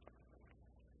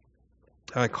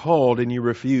 I called and you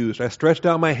refused. I stretched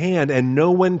out my hand and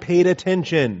no one paid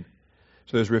attention.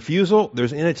 So there's refusal,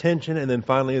 there's inattention, and then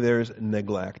finally there's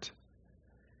neglect.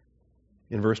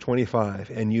 In verse 25,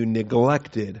 and you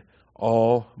neglected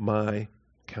all my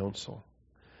counsel.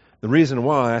 The reason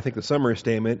why, I think the summary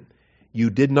statement You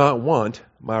did not want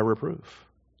my reproof.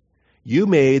 You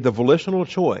made the volitional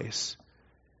choice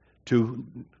to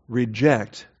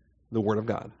reject the Word of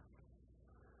God,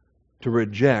 to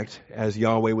reject as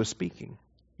Yahweh was speaking.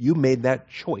 You made that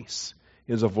choice.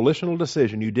 It was a volitional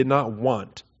decision you did not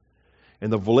want.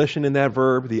 And the volition in that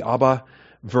verb, the Abba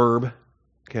verb,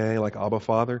 okay, like Abba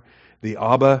Father, the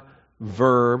Abba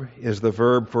verb is the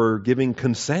verb for giving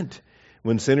consent.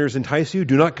 When sinners entice you,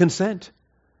 do not consent.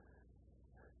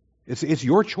 It's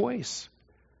your choice.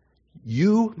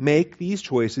 You make these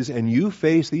choices and you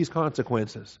face these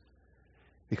consequences.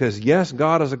 Because yes,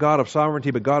 God is a God of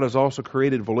sovereignty, but God has also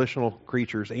created volitional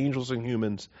creatures, angels and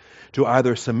humans, to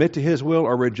either submit to His will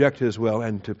or reject His will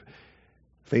and to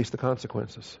face the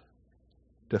consequences.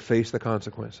 To face the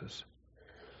consequences.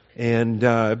 And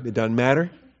it doesn't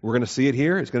matter. We're going to see it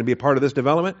here. It's going to be a part of this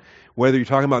development. Whether you're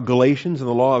talking about Galatians and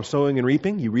the law of sowing and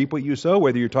reaping, you reap what you sow.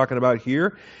 Whether you're talking about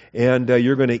here and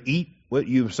you're going to eat what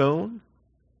you've sown.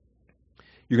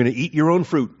 You're going to eat your own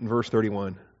fruit in verse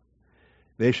 31.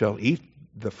 They shall eat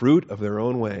the fruit of their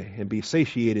own way and be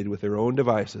satiated with their own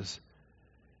devices.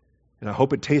 And I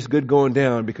hope it tastes good going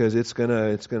down, because it's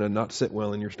gonna not sit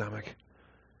well in your stomach.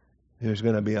 There's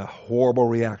going to be a horrible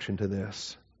reaction to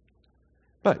this.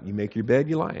 But you make your bed,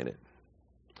 you lie in it.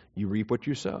 You reap what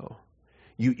you sow.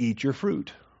 You eat your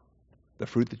fruit, the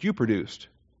fruit that you produced.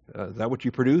 Is that what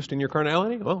you produced in your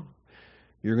carnality? Well,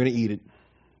 you're going to eat it.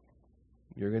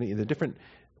 You're going to eat the different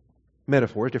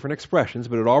metaphors, different expressions,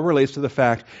 but it all relates to the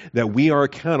fact that we are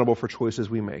accountable for choices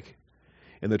we make.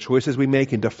 And the choices we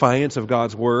make in defiance of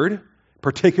God's Word,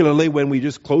 particularly when we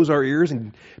just close our ears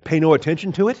and pay no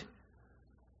attention to it,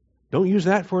 don't use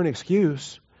that for an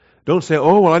excuse. Don't say,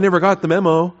 oh, well, I never got the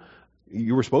memo.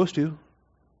 You were supposed to.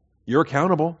 You're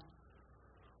accountable.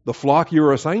 The flock you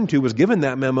were assigned to was given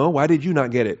that memo. Why did you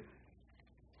not get it?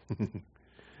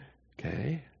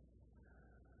 Okay.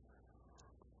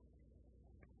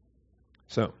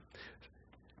 So,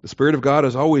 the Spirit of God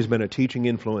has always been a teaching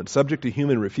influence, subject to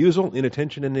human refusal,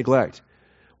 inattention, and neglect.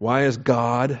 Why is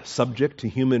God subject to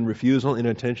human refusal,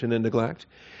 inattention, and neglect?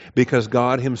 Because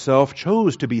God Himself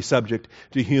chose to be subject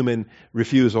to human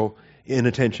refusal,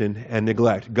 inattention, and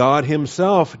neglect. God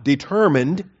Himself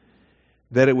determined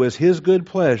that it was His good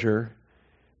pleasure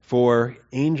for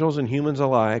angels and humans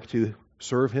alike to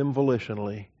serve Him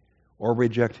volitionally or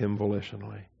reject Him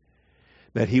volitionally.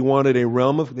 That He wanted a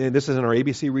realm of, and this is in our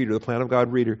ABC reader, the Plan of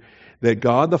God reader, that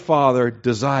God the Father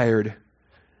desired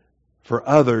for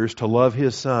others to love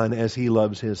His Son as He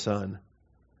loves His Son.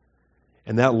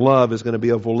 And that love is going to be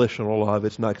a volitional love.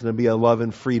 It's not going to be a love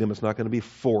in freedom. It's not going to be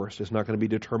forced. It's not going to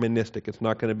be deterministic. It's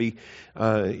not going to be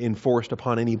enforced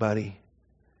upon anybody.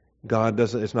 God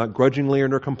doesn't. It's not grudgingly or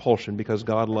under compulsion, because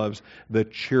God loves the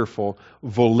cheerful,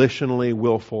 volitionally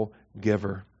willful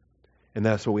giver. And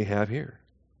that's what we have here.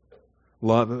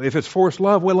 Love. If it's forced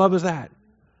love, what love is that?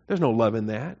 There's no love in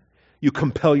that. You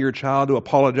compel your child to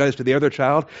apologize to the other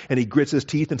child, and he grits his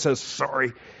teeth and says,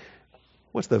 sorry.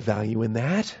 What's the value in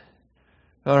that?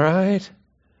 All right?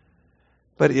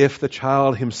 But if the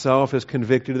child himself is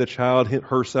convicted, the child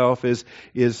herself is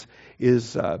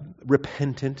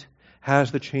repentant,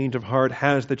 has the change of heart,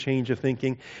 has the change of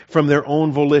thinking, from their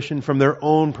own volition, from their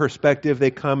own perspective, they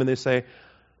come and they say,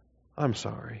 I'm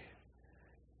sorry.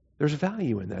 There's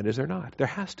value in that, is there not? There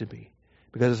has to be.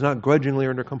 Because it's not grudgingly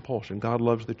or under compulsion. God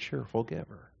loves the cheerful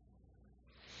giver.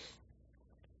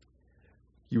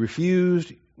 You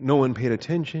refused, no one paid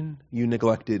attention, you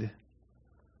neglected.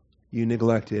 You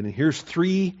neglected. And here's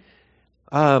three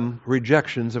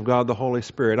rejections of God the Holy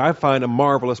Spirit. I find a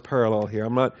marvelous parallel here.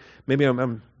 I'm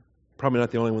probably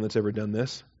not the only one that's ever done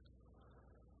this.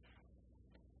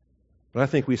 But I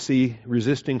think we see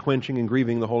resisting, quenching, and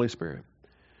grieving the Holy Spirit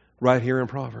right here in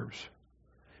Proverbs.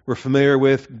 We're familiar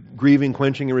with grieving,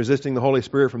 quenching, and resisting the Holy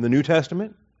Spirit from the New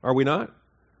Testament, are we not?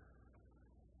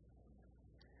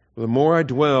 The more I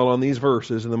dwell on these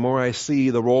verses and the more I see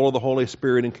the role of the Holy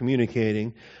Spirit in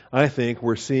communicating, I think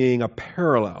we're seeing a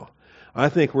parallel. I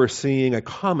think we're seeing a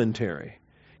commentary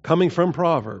coming from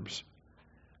Proverbs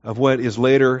of what is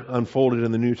later unfolded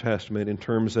in the New Testament in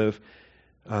terms of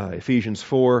Ephesians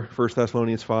 4, 1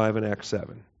 Thessalonians 5, and Acts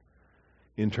 7.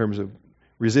 In terms of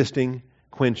resisting,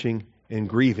 quenching, and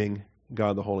grieving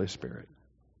God the Holy Spirit.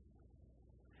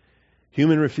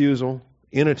 Human refusal,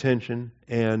 inattention,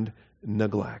 and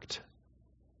neglect.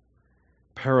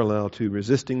 Parallel to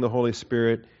resisting the Holy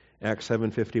Spirit, Acts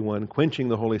 7:51, quenching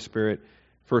the Holy Spirit,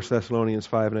 1 Thessalonians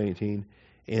 5:19,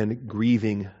 and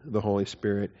grieving the Holy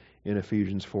Spirit in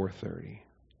Ephesians 4:30.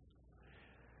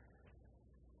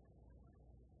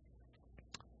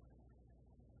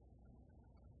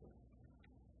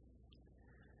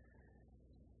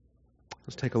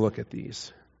 Let's take a look at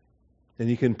these. And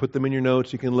you can put them in your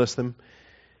notes. You can list them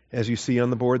as you see on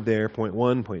the board there. Point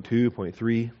 1, point 2, point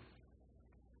 3.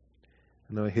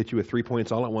 I know I hit you with 3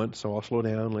 points all at once, so I'll slow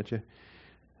down, let you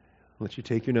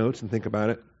take your notes and think about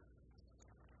it.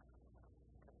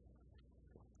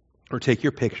 Or take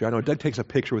your picture. I know Doug takes a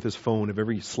picture with his phone of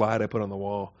every slide I put on the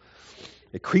wall.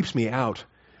 It creeps me out.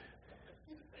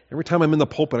 Every time I'm in the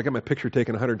pulpit, I get my picture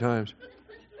taken 100 times.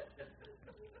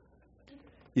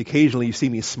 Occasionally you see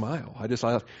me smile. I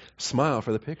smile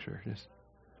for the picture.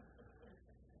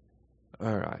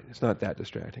 All right. It's not that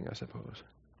distracting, I suppose.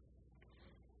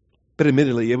 But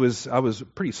admittedly, I was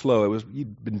pretty slow.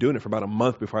 You'd been doing it for about a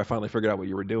month before I finally figured out what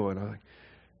you were doing. I was like,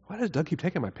 why does Doug keep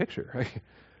taking my picture?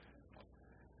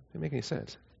 Doesn't make any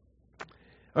sense.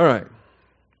 All right.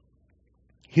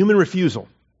 Human refusal.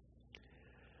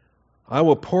 I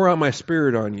will pour out my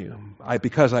Spirit on you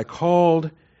because I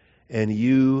called and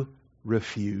you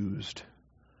refused.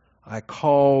 I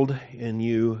called and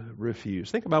you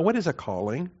refused. Think about, what is a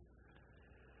calling?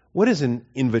 What is an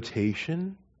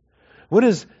invitation? What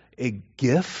is a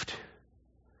gift?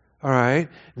 All right.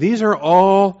 These are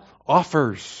all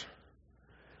offers.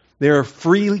 They are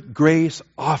free grace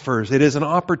offers. It is an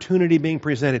opportunity being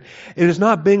presented. It is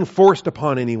not being forced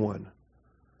upon anyone.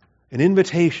 An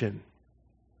invitation.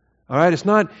 All right. It's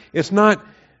not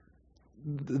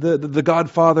the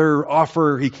Godfather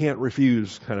offer he can't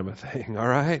refuse kind of a thing. All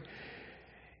right.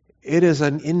 It is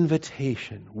an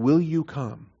invitation. Will you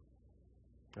come?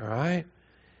 All right.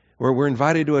 We're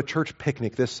invited to a church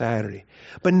picnic this Saturday,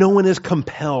 but no one is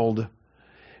compelled.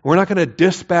 We're not going to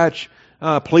dispatch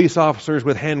police officers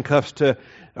with handcuffs to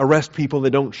arrest people that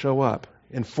don't show up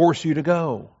and force you to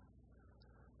go.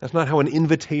 That's not how an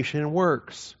invitation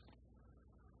works.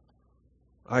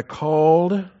 I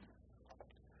called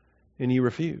and you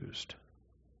refused.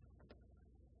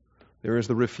 There is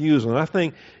the refusal. And I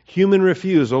think human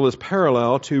refusal is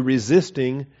parallel to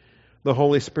resisting the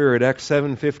Holy Spirit. Acts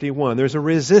 7:51. There's a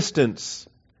resistance.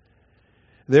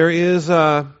 There is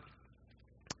a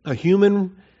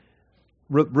human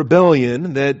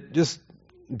rebellion that just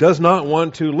does not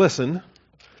want to listen,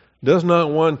 does not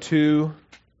want to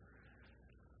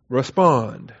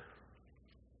respond.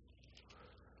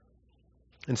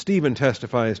 And Stephen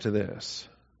testifies to this.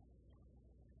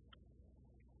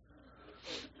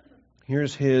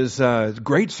 Here's his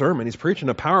great sermon. He's preaching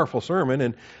a powerful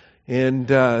sermon, and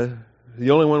the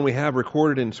only one we have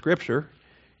recorded in Scripture.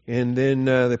 And then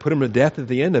they put him to death at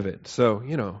the end of it. So,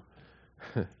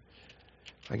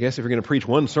 I guess if you're going to preach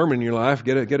one sermon in your life,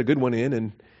 get a good one in.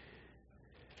 And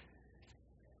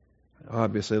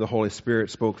obviously the Holy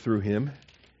Spirit spoke through him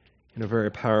in a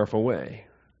very powerful way.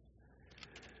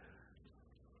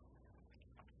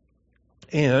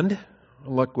 And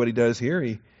look what he does here.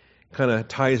 He kind of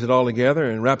ties it all together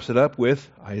and wraps it up with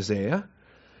Isaiah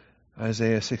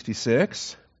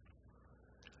 66.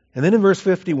 And then in verse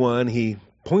 51, he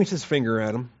points his finger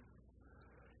at him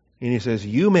and he says,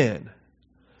 "You men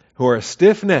who are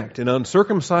stiff-necked and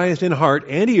uncircumcised in heart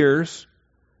and ears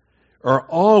are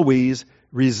always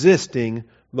resisting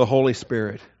the Holy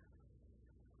Spirit.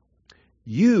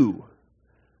 You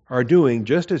are doing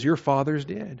just as your fathers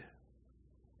did."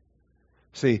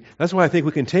 See, that's why I think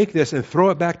we can take this and throw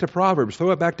it back to Proverbs,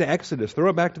 throw it back to Exodus, throw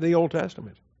it back to the Old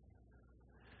Testament.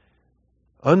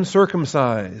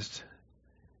 Uncircumcised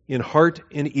in heart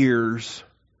and ears,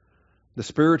 the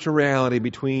spiritual reality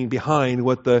behind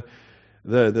what the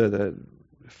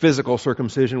physical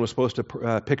circumcision was supposed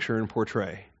to picture and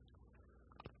portray.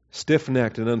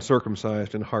 Stiff-necked and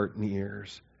uncircumcised in heart and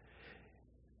ears.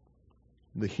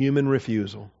 The human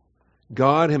refusal.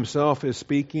 God himself is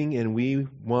speaking and we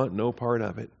want no part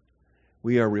of it.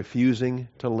 We are refusing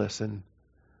to listen.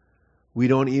 We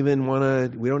don't even want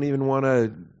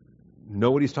to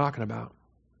know what he's talking about.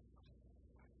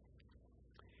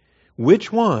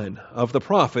 Which one of the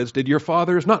prophets did your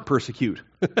fathers not persecute?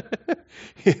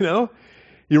 You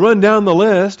run down the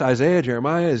list, Isaiah,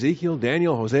 Jeremiah, Ezekiel,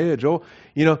 Daniel, Hosea, Joel.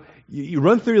 You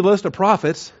run through the list of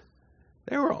prophets,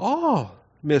 they were all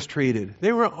mistreated.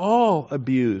 They were all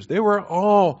abused. They were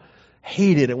all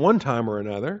hated at one time or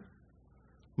another.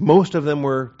 Most of them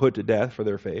were put to death for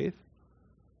their faith.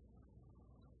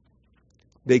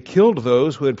 They killed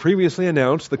those who had previously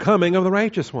announced the coming of the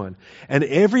righteous one. And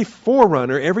every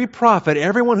forerunner, every prophet,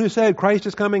 everyone who said, Christ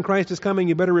is coming,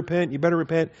 you better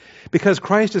repent, because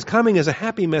Christ is coming is a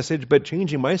happy message, but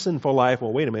changing my sinful life,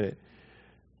 well, wait a minute.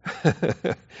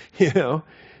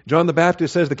 John the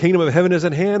Baptist says the kingdom of heaven is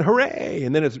at hand, hooray!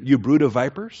 And then it's, you brood of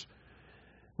vipers,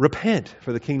 repent,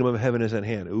 for the kingdom of heaven is at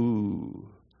hand. Ooh.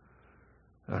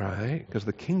 All right, because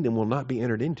the kingdom will not be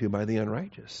entered into by the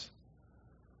unrighteous.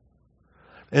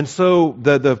 And so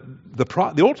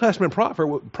the Old Testament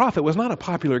prophet was not a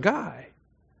popular guy.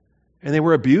 And they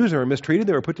were abused, they were mistreated,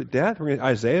 they were put to death.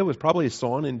 Isaiah was probably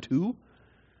sawn in two.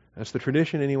 That's the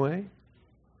tradition anyway.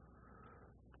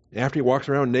 After he walks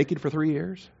around naked for 3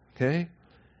 years. Okay?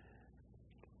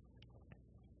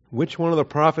 Which one of the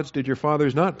prophets did your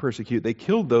fathers not persecute? They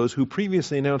killed those who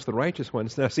previously announced the righteous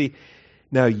ones. Now see,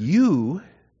 they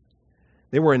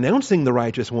were announcing the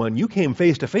righteous one. You came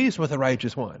face to face with the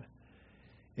righteous one.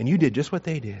 And you did just what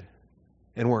they did.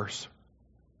 And worse.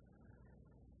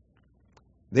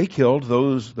 They killed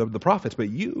the prophets, but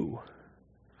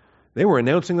they were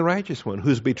announcing the righteous one,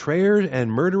 whose betrayers and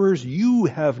murderers you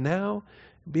have now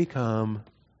become.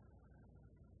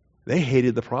 They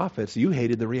hated the prophets. You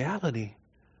hated the reality.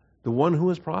 The one who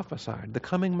was prophesied, the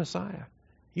coming Messiah.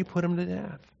 You put him to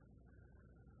death.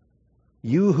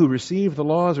 You who received the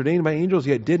laws ordained by angels,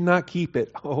 yet did not keep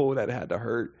it. Oh, that had to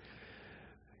hurt.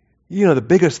 You know, the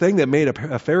biggest thing that made a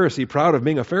Pharisee proud of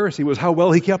being a Pharisee was how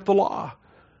well he kept the law.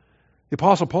 The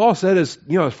Apostle Paul said, as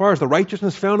far as the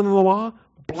righteousness found in the law,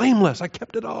 blameless, I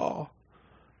kept it all.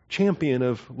 Champion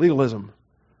of legalism.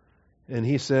 And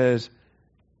he says,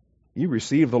 you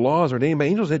received the laws ordained by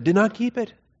angels that did not keep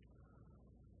it.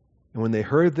 And when they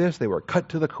heard this, they were cut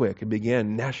to the quick and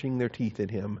began gnashing their teeth at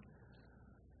him.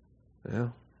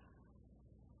 Well,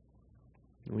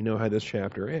 we know how this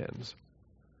chapter ends.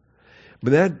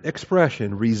 But that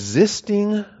expression,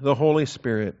 resisting the Holy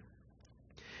Spirit,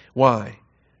 why?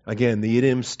 Again, the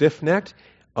idiom stiff-necked,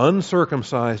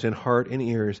 uncircumcised in heart and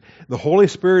ears. The Holy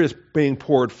Spirit is being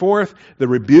poured forth. The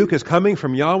rebuke is coming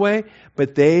from Yahweh,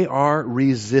 but they are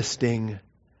resisting.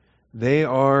 They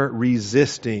are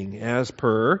resisting as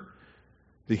per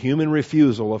the human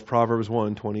refusal of Proverbs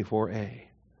 1:24a.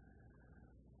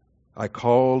 I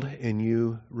called and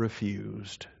you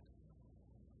refused.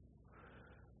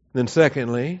 Then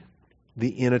secondly,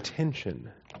 the inattention.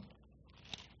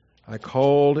 I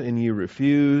called and you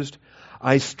refused.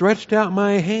 I stretched out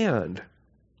my hand.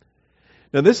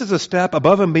 Now this is a step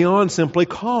above and beyond simply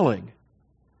calling.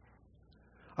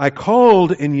 I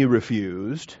called and you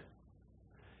refused.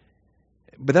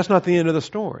 But that's not the end of the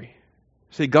story.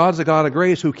 See, God's a God of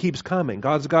grace who keeps coming.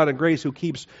 God's a God of grace who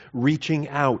keeps reaching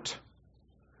out.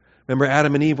 Remember,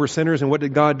 Adam and Eve were sinners, and what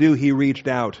did God do? He reached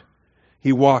out.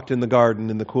 He walked in the garden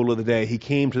in the cool of the day. He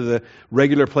came to the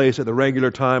regular place at the regular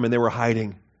time, and they were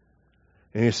hiding.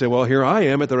 And he said, well, here I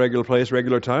am at the regular place,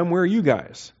 regular time. Where are you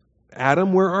guys?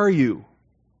 Adam, where are you?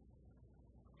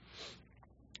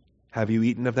 Have you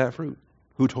eaten of that fruit?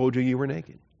 Who told you were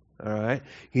naked? All right?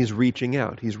 He's reaching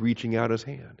out. He's reaching out his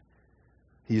hand.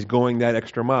 He's going that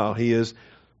extra mile. He is,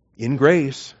 in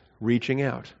grace, reaching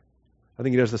out. I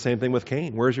think he does the same thing with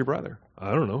Cain. Where's your brother?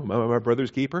 I don't know. My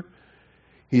brother's keeper?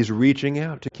 He's reaching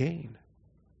out to Cain.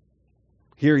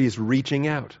 Here he's reaching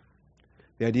out.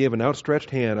 The idea of an outstretched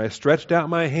hand. I stretched out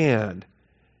my hand,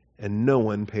 and no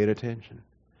one paid attention.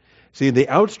 See, the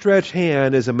outstretched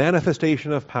hand is a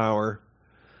manifestation of power.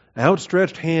 An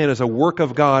outstretched hand is a work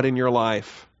of God in your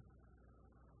life.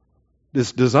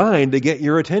 It's designed to get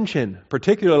your attention,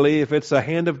 particularly if it's a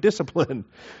hand of discipline.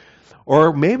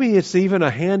 Or maybe it's even a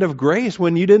hand of grace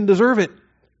when you didn't deserve it,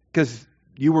 because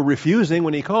you were refusing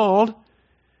when he called,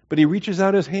 but he reaches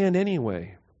out his hand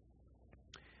anyway.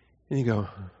 And you go,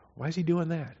 why is he doing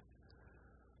that?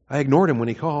 I ignored him when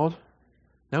he called.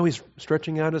 Now he's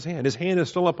stretching out his hand. His hand is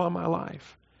still upon my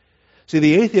life. See,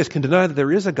 the atheist can deny that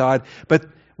there is a God, but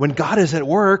when God is at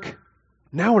work,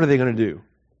 now what are they going to do?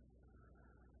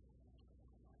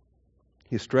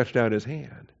 He stretched out his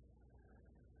hand.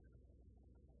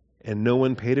 And no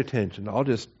one paid attention. I'll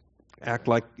just act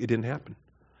like it didn't happen.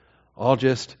 I'll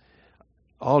just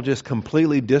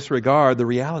completely disregard the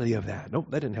reality of that. Nope,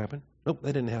 that didn't happen. Nope,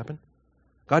 that didn't happen.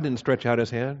 God didn't stretch out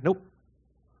his hand. Nope.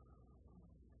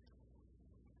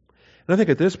 And I think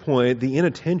at this point, the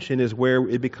inattention is where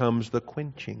it becomes the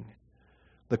quenching.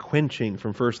 The quenching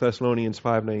from 1 Thessalonians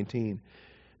 5:19.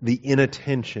 The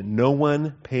inattention. No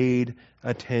one paid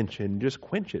attention. Just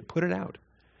quench it. Put it out.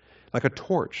 Like a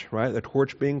torch, right? The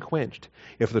torch being quenched.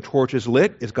 If the torch is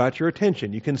lit, it's got your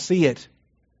attention. You can see it.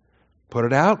 Put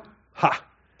it out. Ha!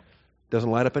 Doesn't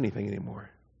light up anything anymore.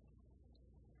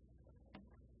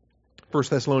 1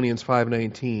 Thessalonians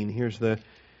 5:19. Here's the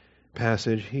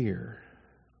passage here.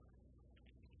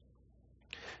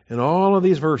 In all of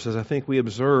these verses, I think we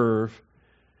observe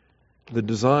the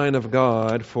design of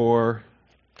God for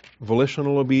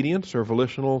volitional obedience or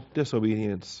volitional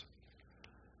disobedience.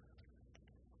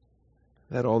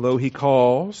 That although he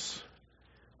calls,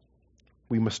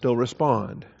 we must still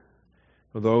respond.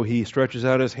 Although he stretches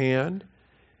out his hand,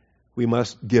 we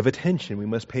must give attention. We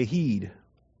must pay heed.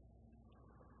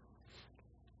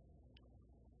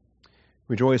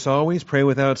 Rejoice always, pray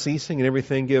without ceasing, and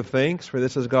everything give thanks, for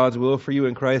this is God's will for you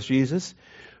in Christ Jesus.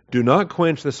 Do not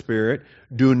quench the Spirit.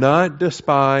 Do not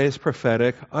despise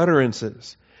prophetic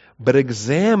utterances, but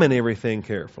examine everything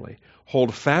carefully.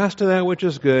 Hold fast to that which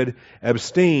is good.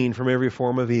 Abstain from every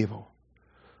form of evil.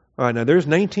 All right, now there's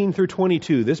 19 through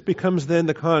 22. This becomes then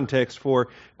the context for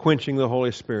quenching the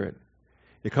Holy Spirit.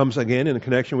 It comes again in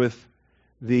connection with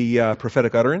the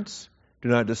prophetic utterance. Do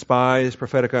not despise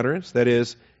prophetic utterance. That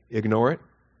is, ignore it.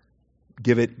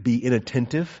 Be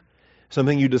inattentive.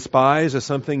 Something you despise is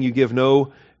something you give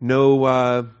no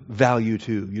value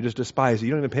to. You just despise it.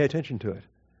 You don't even pay attention to it.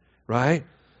 Right?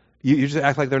 You just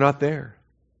act like they're not there.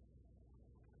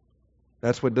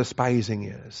 That's what despising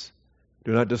is.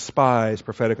 Do not despise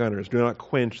prophetic utterance. Do not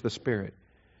quench the Spirit.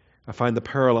 I find the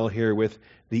parallel here with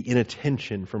the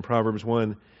inattention from Proverbs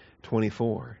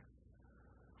 1:24.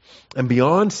 And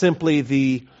beyond simply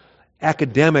the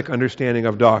academic understanding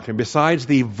of doctrine, besides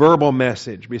the verbal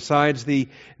message, besides the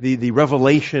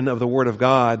revelation of the Word of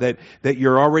God that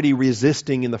you're already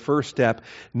resisting in the first step,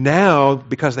 now,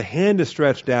 because the hand is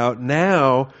stretched out,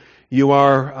 now you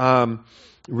are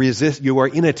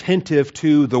inattentive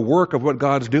to the work of what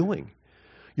God's doing.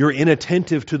 You're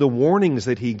inattentive to the warnings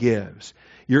that He gives.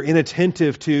 You're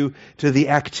inattentive to the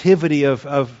activity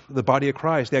of the body of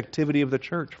Christ, the activity of the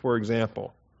church, for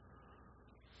example.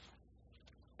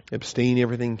 Examine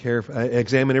everything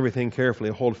carefully.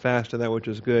 Hold fast to that which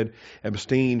is good.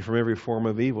 Abstain from every form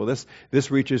of evil. This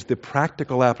reaches the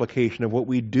practical application of what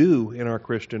we do in our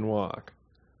Christian walk.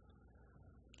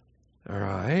 All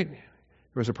right. There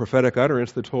was a prophetic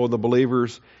utterance that told the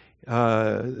believers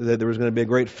that there was going to be a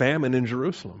great famine in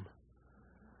Jerusalem.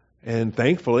 And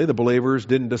thankfully, the believers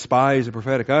didn't despise the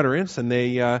prophetic utterance, and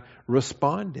they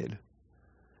responded.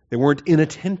 They weren't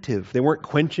inattentive. They weren't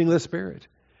quenching the Spirit.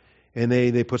 And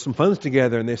they put some funds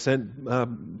together, and they sent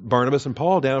Barnabas and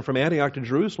Paul down from Antioch to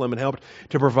Jerusalem and helped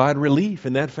to provide relief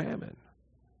in that famine.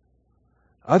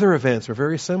 Other events are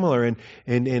very similar,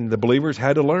 and the believers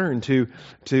had to learn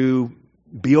to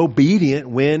be obedient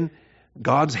when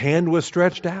God's hand was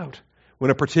stretched out, when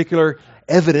a particular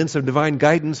evidence of divine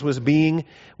guidance was being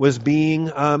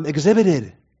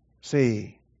exhibited.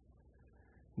 See,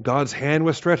 God's hand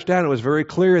was stretched out. It was very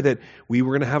clear that we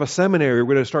were going to have a seminary. We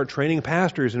were going to start training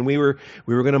pastors, and we were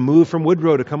going to move from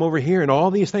Woodrow to come over here, and all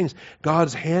these things.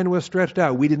 God's hand was stretched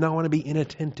out. We did not want to be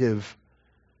inattentive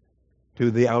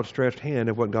to the outstretched hand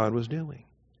of what God was doing,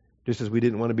 just as we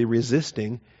didn't want to be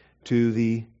resisting to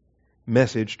the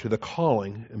message, to the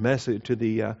calling, message to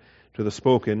the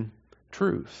spoken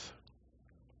truth.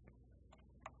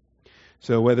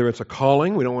 So whether it's a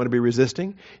calling, we don't want to be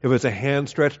resisting. If it's a hand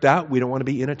stretched out, we don't want to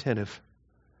be inattentive.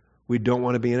 We don't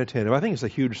want to be inattentive. I think it's a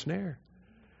huge snare.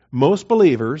 Most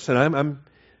believers, and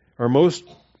or most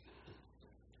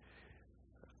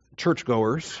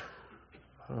churchgoers,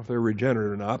 I don't know if they're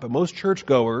regenerate or not, but most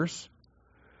churchgoers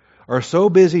are so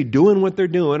busy doing what they're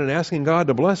doing and asking God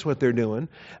to bless what they're doing,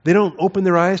 they don't open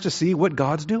their eyes to see what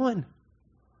God's doing.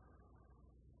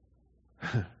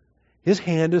 His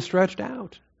hand is stretched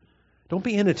out. Don't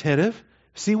be inattentive.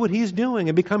 See what He's doing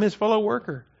and become His fellow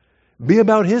worker. Be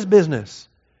about His business.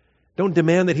 Don't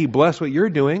demand that He bless what you're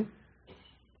doing.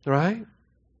 Right?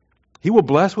 He will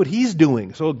bless what He's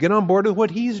doing. So get on board with what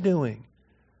He's doing.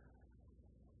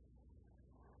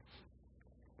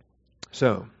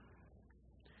 So,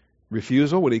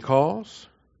 refusal, what He calls.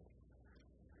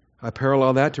 I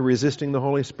parallel that to resisting the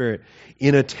Holy Spirit.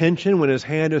 Inattention when His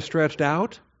hand is stretched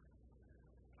out.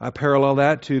 I parallel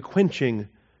that to quenching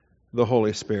the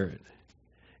Holy Spirit.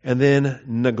 And then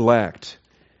neglect.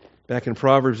 Back in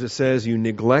Proverbs it says, you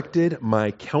neglected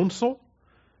my counsel.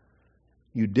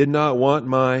 You did not want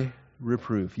my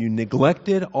reproof. You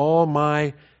neglected all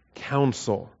my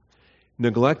counsel.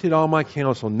 Neglected all my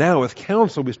counsel. Now with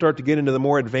counsel we start to get into the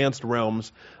more advanced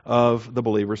realms of the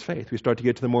believer's faith. We start to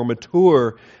get to the more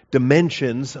mature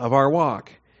dimensions of our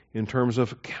walk in terms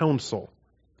of counsel.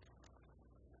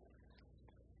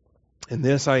 And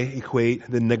this I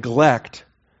equate, the neglect,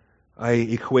 I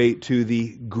equate to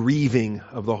the grieving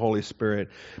of the Holy Spirit.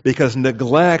 Because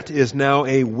neglect is now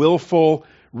a willful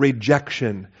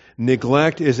rejection.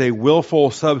 Neglect is a willful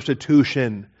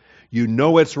substitution. You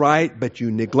know it's right, but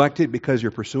you neglect it because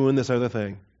you're pursuing this other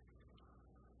thing.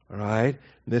 All right?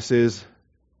 This is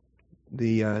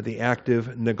the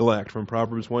active neglect from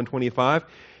Proverbs 1:25,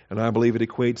 and I believe it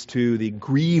equates to the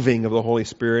grieving of the Holy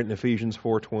Spirit in Ephesians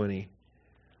 4:20.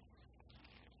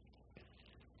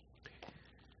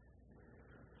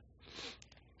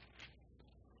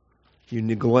 You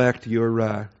neglect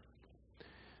your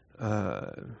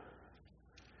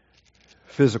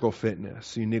physical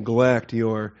fitness. You neglect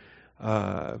your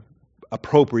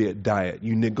appropriate diet.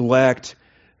 You neglect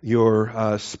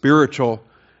your spiritual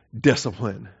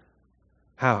discipline.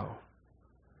 How?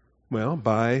 Well,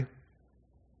 by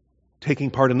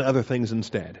taking part in other things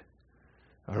instead.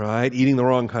 All right? Eating the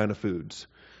wrong kind of foods.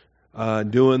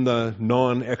 Doing the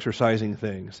non-exercising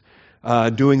things.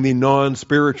 Doing the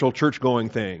non-spiritual church-going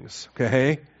things.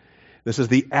 Okay? This is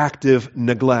the active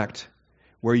neglect,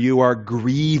 where you are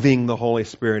grieving the Holy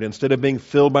Spirit. Instead of being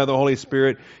filled by the Holy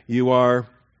Spirit, you are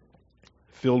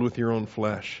filled with your own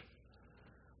flesh.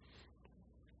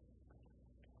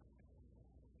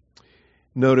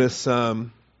 Notice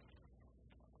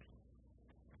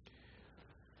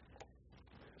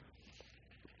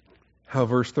how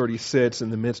verse 30 sits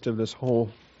in the midst of this whole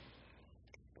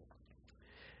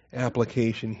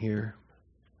application here.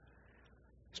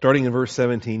 Starting in verse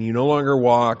 17, you no longer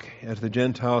walk as the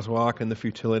Gentiles walk in the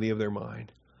futility of their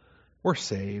mind. We're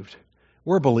saved.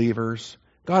 We're believers.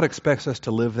 God expects us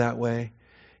to live that way.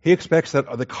 He expects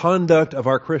that the conduct of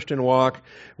our Christian walk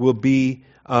will be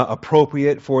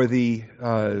appropriate for the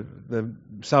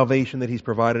salvation that He's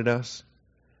provided us.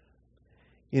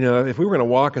 You know, if we were going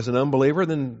to walk as an unbeliever,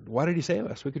 then why did He save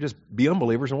us? We could just be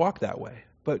unbelievers and walk that way.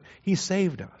 But He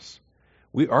saved us.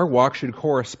 Our walk should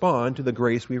correspond to the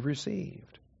grace we've received.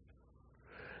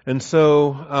 And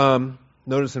so,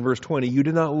 notice in verse 20, you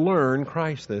did not learn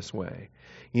Christ this way.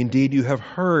 Indeed, you have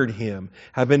heard Him,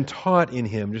 have been taught in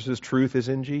Him, just as truth is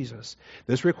in Jesus.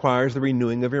 This requires the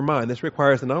renewing of your mind. This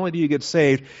requires that not only do you get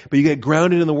saved, but you get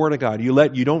grounded in the Word of God.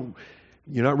 You're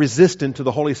not resistant to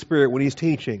the Holy Spirit when He's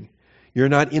teaching. You're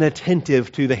not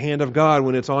inattentive to the hand of God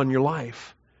when it's on your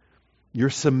life. You're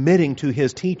submitting to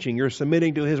His teaching. You're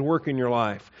submitting to His work in your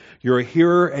life. You're a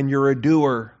hearer and you're a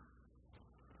doer.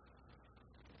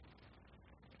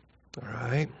 All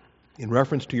right? In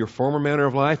reference to your former manner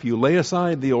of life, you lay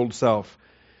aside the old self,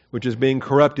 which is being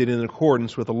corrupted in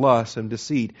accordance with the lust and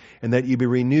deceit, and that you be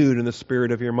renewed in the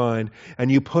spirit of your mind.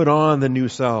 And you put on the new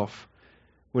self,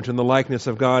 which in the likeness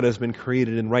of God has been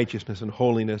created in righteousness and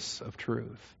holiness of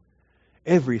truth.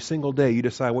 Every single day you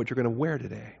decide what you're going to wear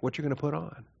today, what you're going to put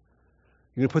on.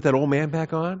 You're going to put that old man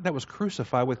back on? That was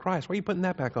crucified with Christ. Why are you putting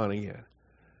that back on again?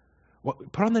 Well,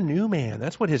 put on the new man.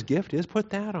 That's what his gift is.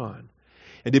 Put that on.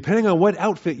 And depending on what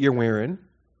outfit you're wearing,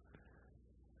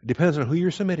 it depends on who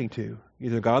you're submitting to.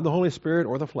 Either God the Holy Spirit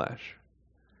or the flesh.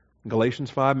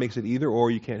 Galatians 5 makes it either or.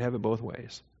 You can't have it both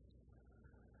ways.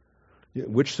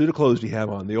 Which suit of clothes do you have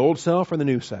on? The old self or the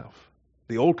new self?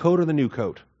 The old coat or the new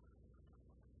coat?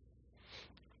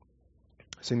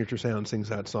 Signature Sound sings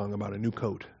that song about a new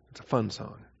coat. It's a fun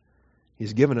song.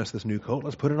 He's given us this new coat.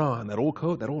 Let's put it on. That old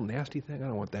coat, that old nasty thing, I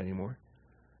don't want that anymore.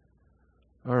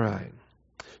 All right.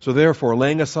 So therefore,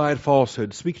 laying aside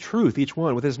falsehood, speak truth, each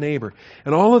one with his neighbor.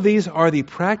 And all of these are the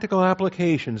practical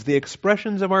applications, the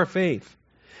expressions of our faith.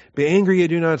 Be angry yet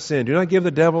do not sin. Do not give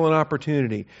the devil an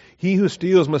opportunity. He who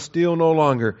steals must steal no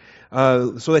longer,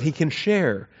 so that he can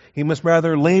share. He must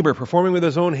rather labor, performing with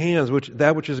his own hands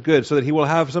that which is good, so that he will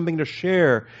have something to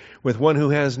share with one who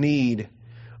has need.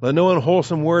 Let no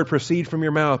unwholesome word proceed from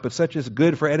your mouth, but such as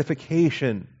good for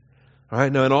edification. All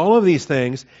right, now in all of these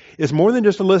things, it's more than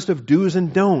just a list of do's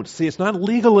and don'ts. See, it's not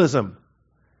legalism.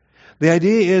 The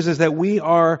idea is that we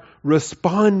are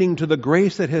responding to the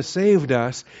grace that has saved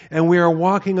us, and we are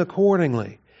walking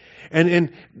accordingly.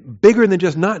 And bigger than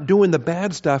just not doing the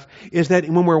bad stuff is that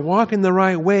when we're walking the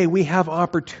right way, we have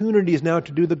opportunities now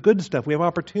to do the good stuff. We have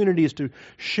opportunities to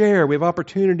share. We have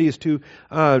opportunities to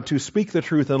speak the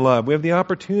truth in love. We have the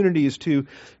opportunities to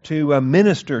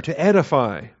minister, to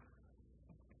edify.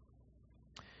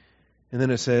 And then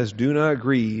it says, do not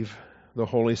grieve the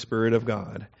Holy Spirit of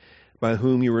God, by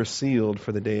whom you were sealed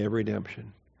for the day of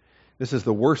redemption. This is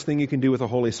the worst thing you can do with the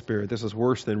Holy Spirit. This is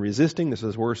worse than resisting. This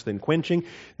is worse than quenching.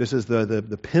 This is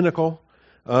the pinnacle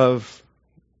of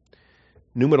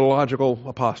pneumatological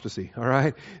apostasy. All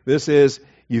right? This is,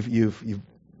 you've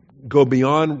go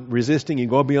beyond resisting, you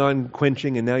go beyond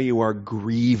quenching, and now you are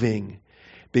grieving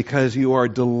because you are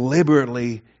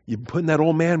deliberately, you're putting that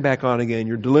old man back on again.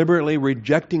 You're deliberately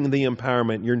rejecting the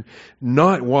empowerment. You're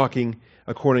not walking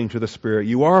according to the Spirit.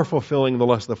 You are fulfilling the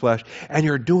lust of the flesh, and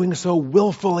you're doing so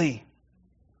willfully.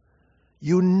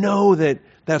 You know that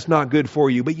that's not good for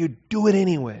you, but you do it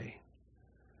anyway.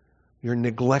 You're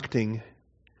neglecting,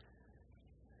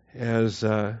 as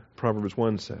Proverbs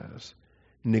 1 says,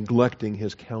 neglecting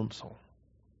His counsel.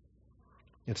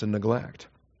 It's a neglect.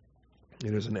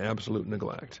 It is an absolute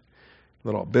neglect.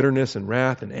 Let all bitterness and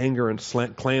wrath and anger and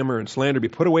clamor and slander be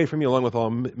put away from you, along with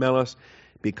all malice.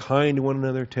 Be kind to one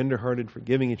another, tender-hearted,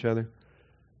 forgiving each other,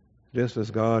 just as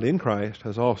God in Christ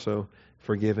has also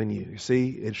forgiven you. See,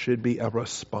 it should be a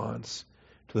response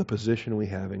to the position we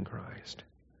have in Christ.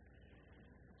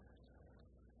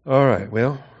 All right,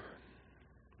 well,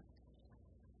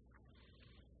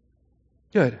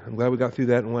 good. I'm glad we got through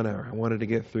that in 1 hour. I wanted to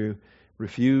get through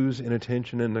refuse,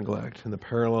 inattention, and neglect, and the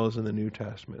parallels in the New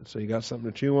Testament. So you got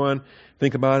something to chew on,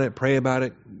 think about it, pray about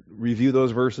it, review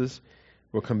those verses.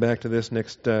 We'll come back to this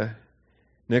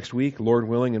next week, Lord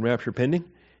willing, and rapture pending,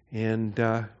 and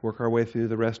work our way through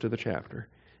the rest of the chapter.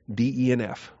 D, E, and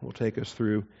F will take us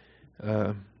through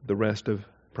the rest of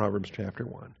Proverbs chapter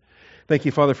 1. Thank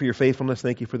you, Father, for your faithfulness.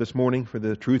 Thank you for this morning, for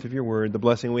the truth of your word, the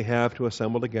blessing we have to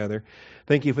assemble together.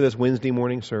 Thank you for this Wednesday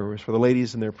morning service, for the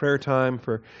ladies in their prayer time,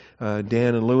 for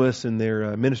Dan and Lewis in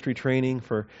their ministry training,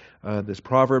 for this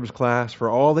Proverbs class, for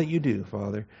all that you do,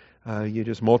 Father. You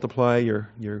just multiply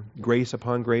your grace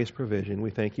upon grace provision.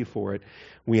 We thank you for it.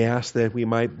 We ask that we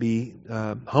might be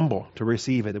humble to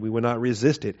receive it, that we would not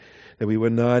resist it, that we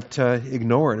would not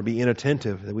ignore it or be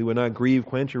inattentive, that we would not grieve,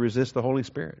 quench, or resist the Holy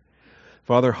Spirit.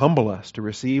 Father, humble us to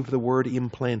receive the word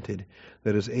implanted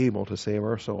that is able to save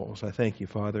our souls. I thank you,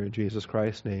 Father, in Jesus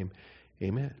Christ's name.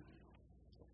 Amen.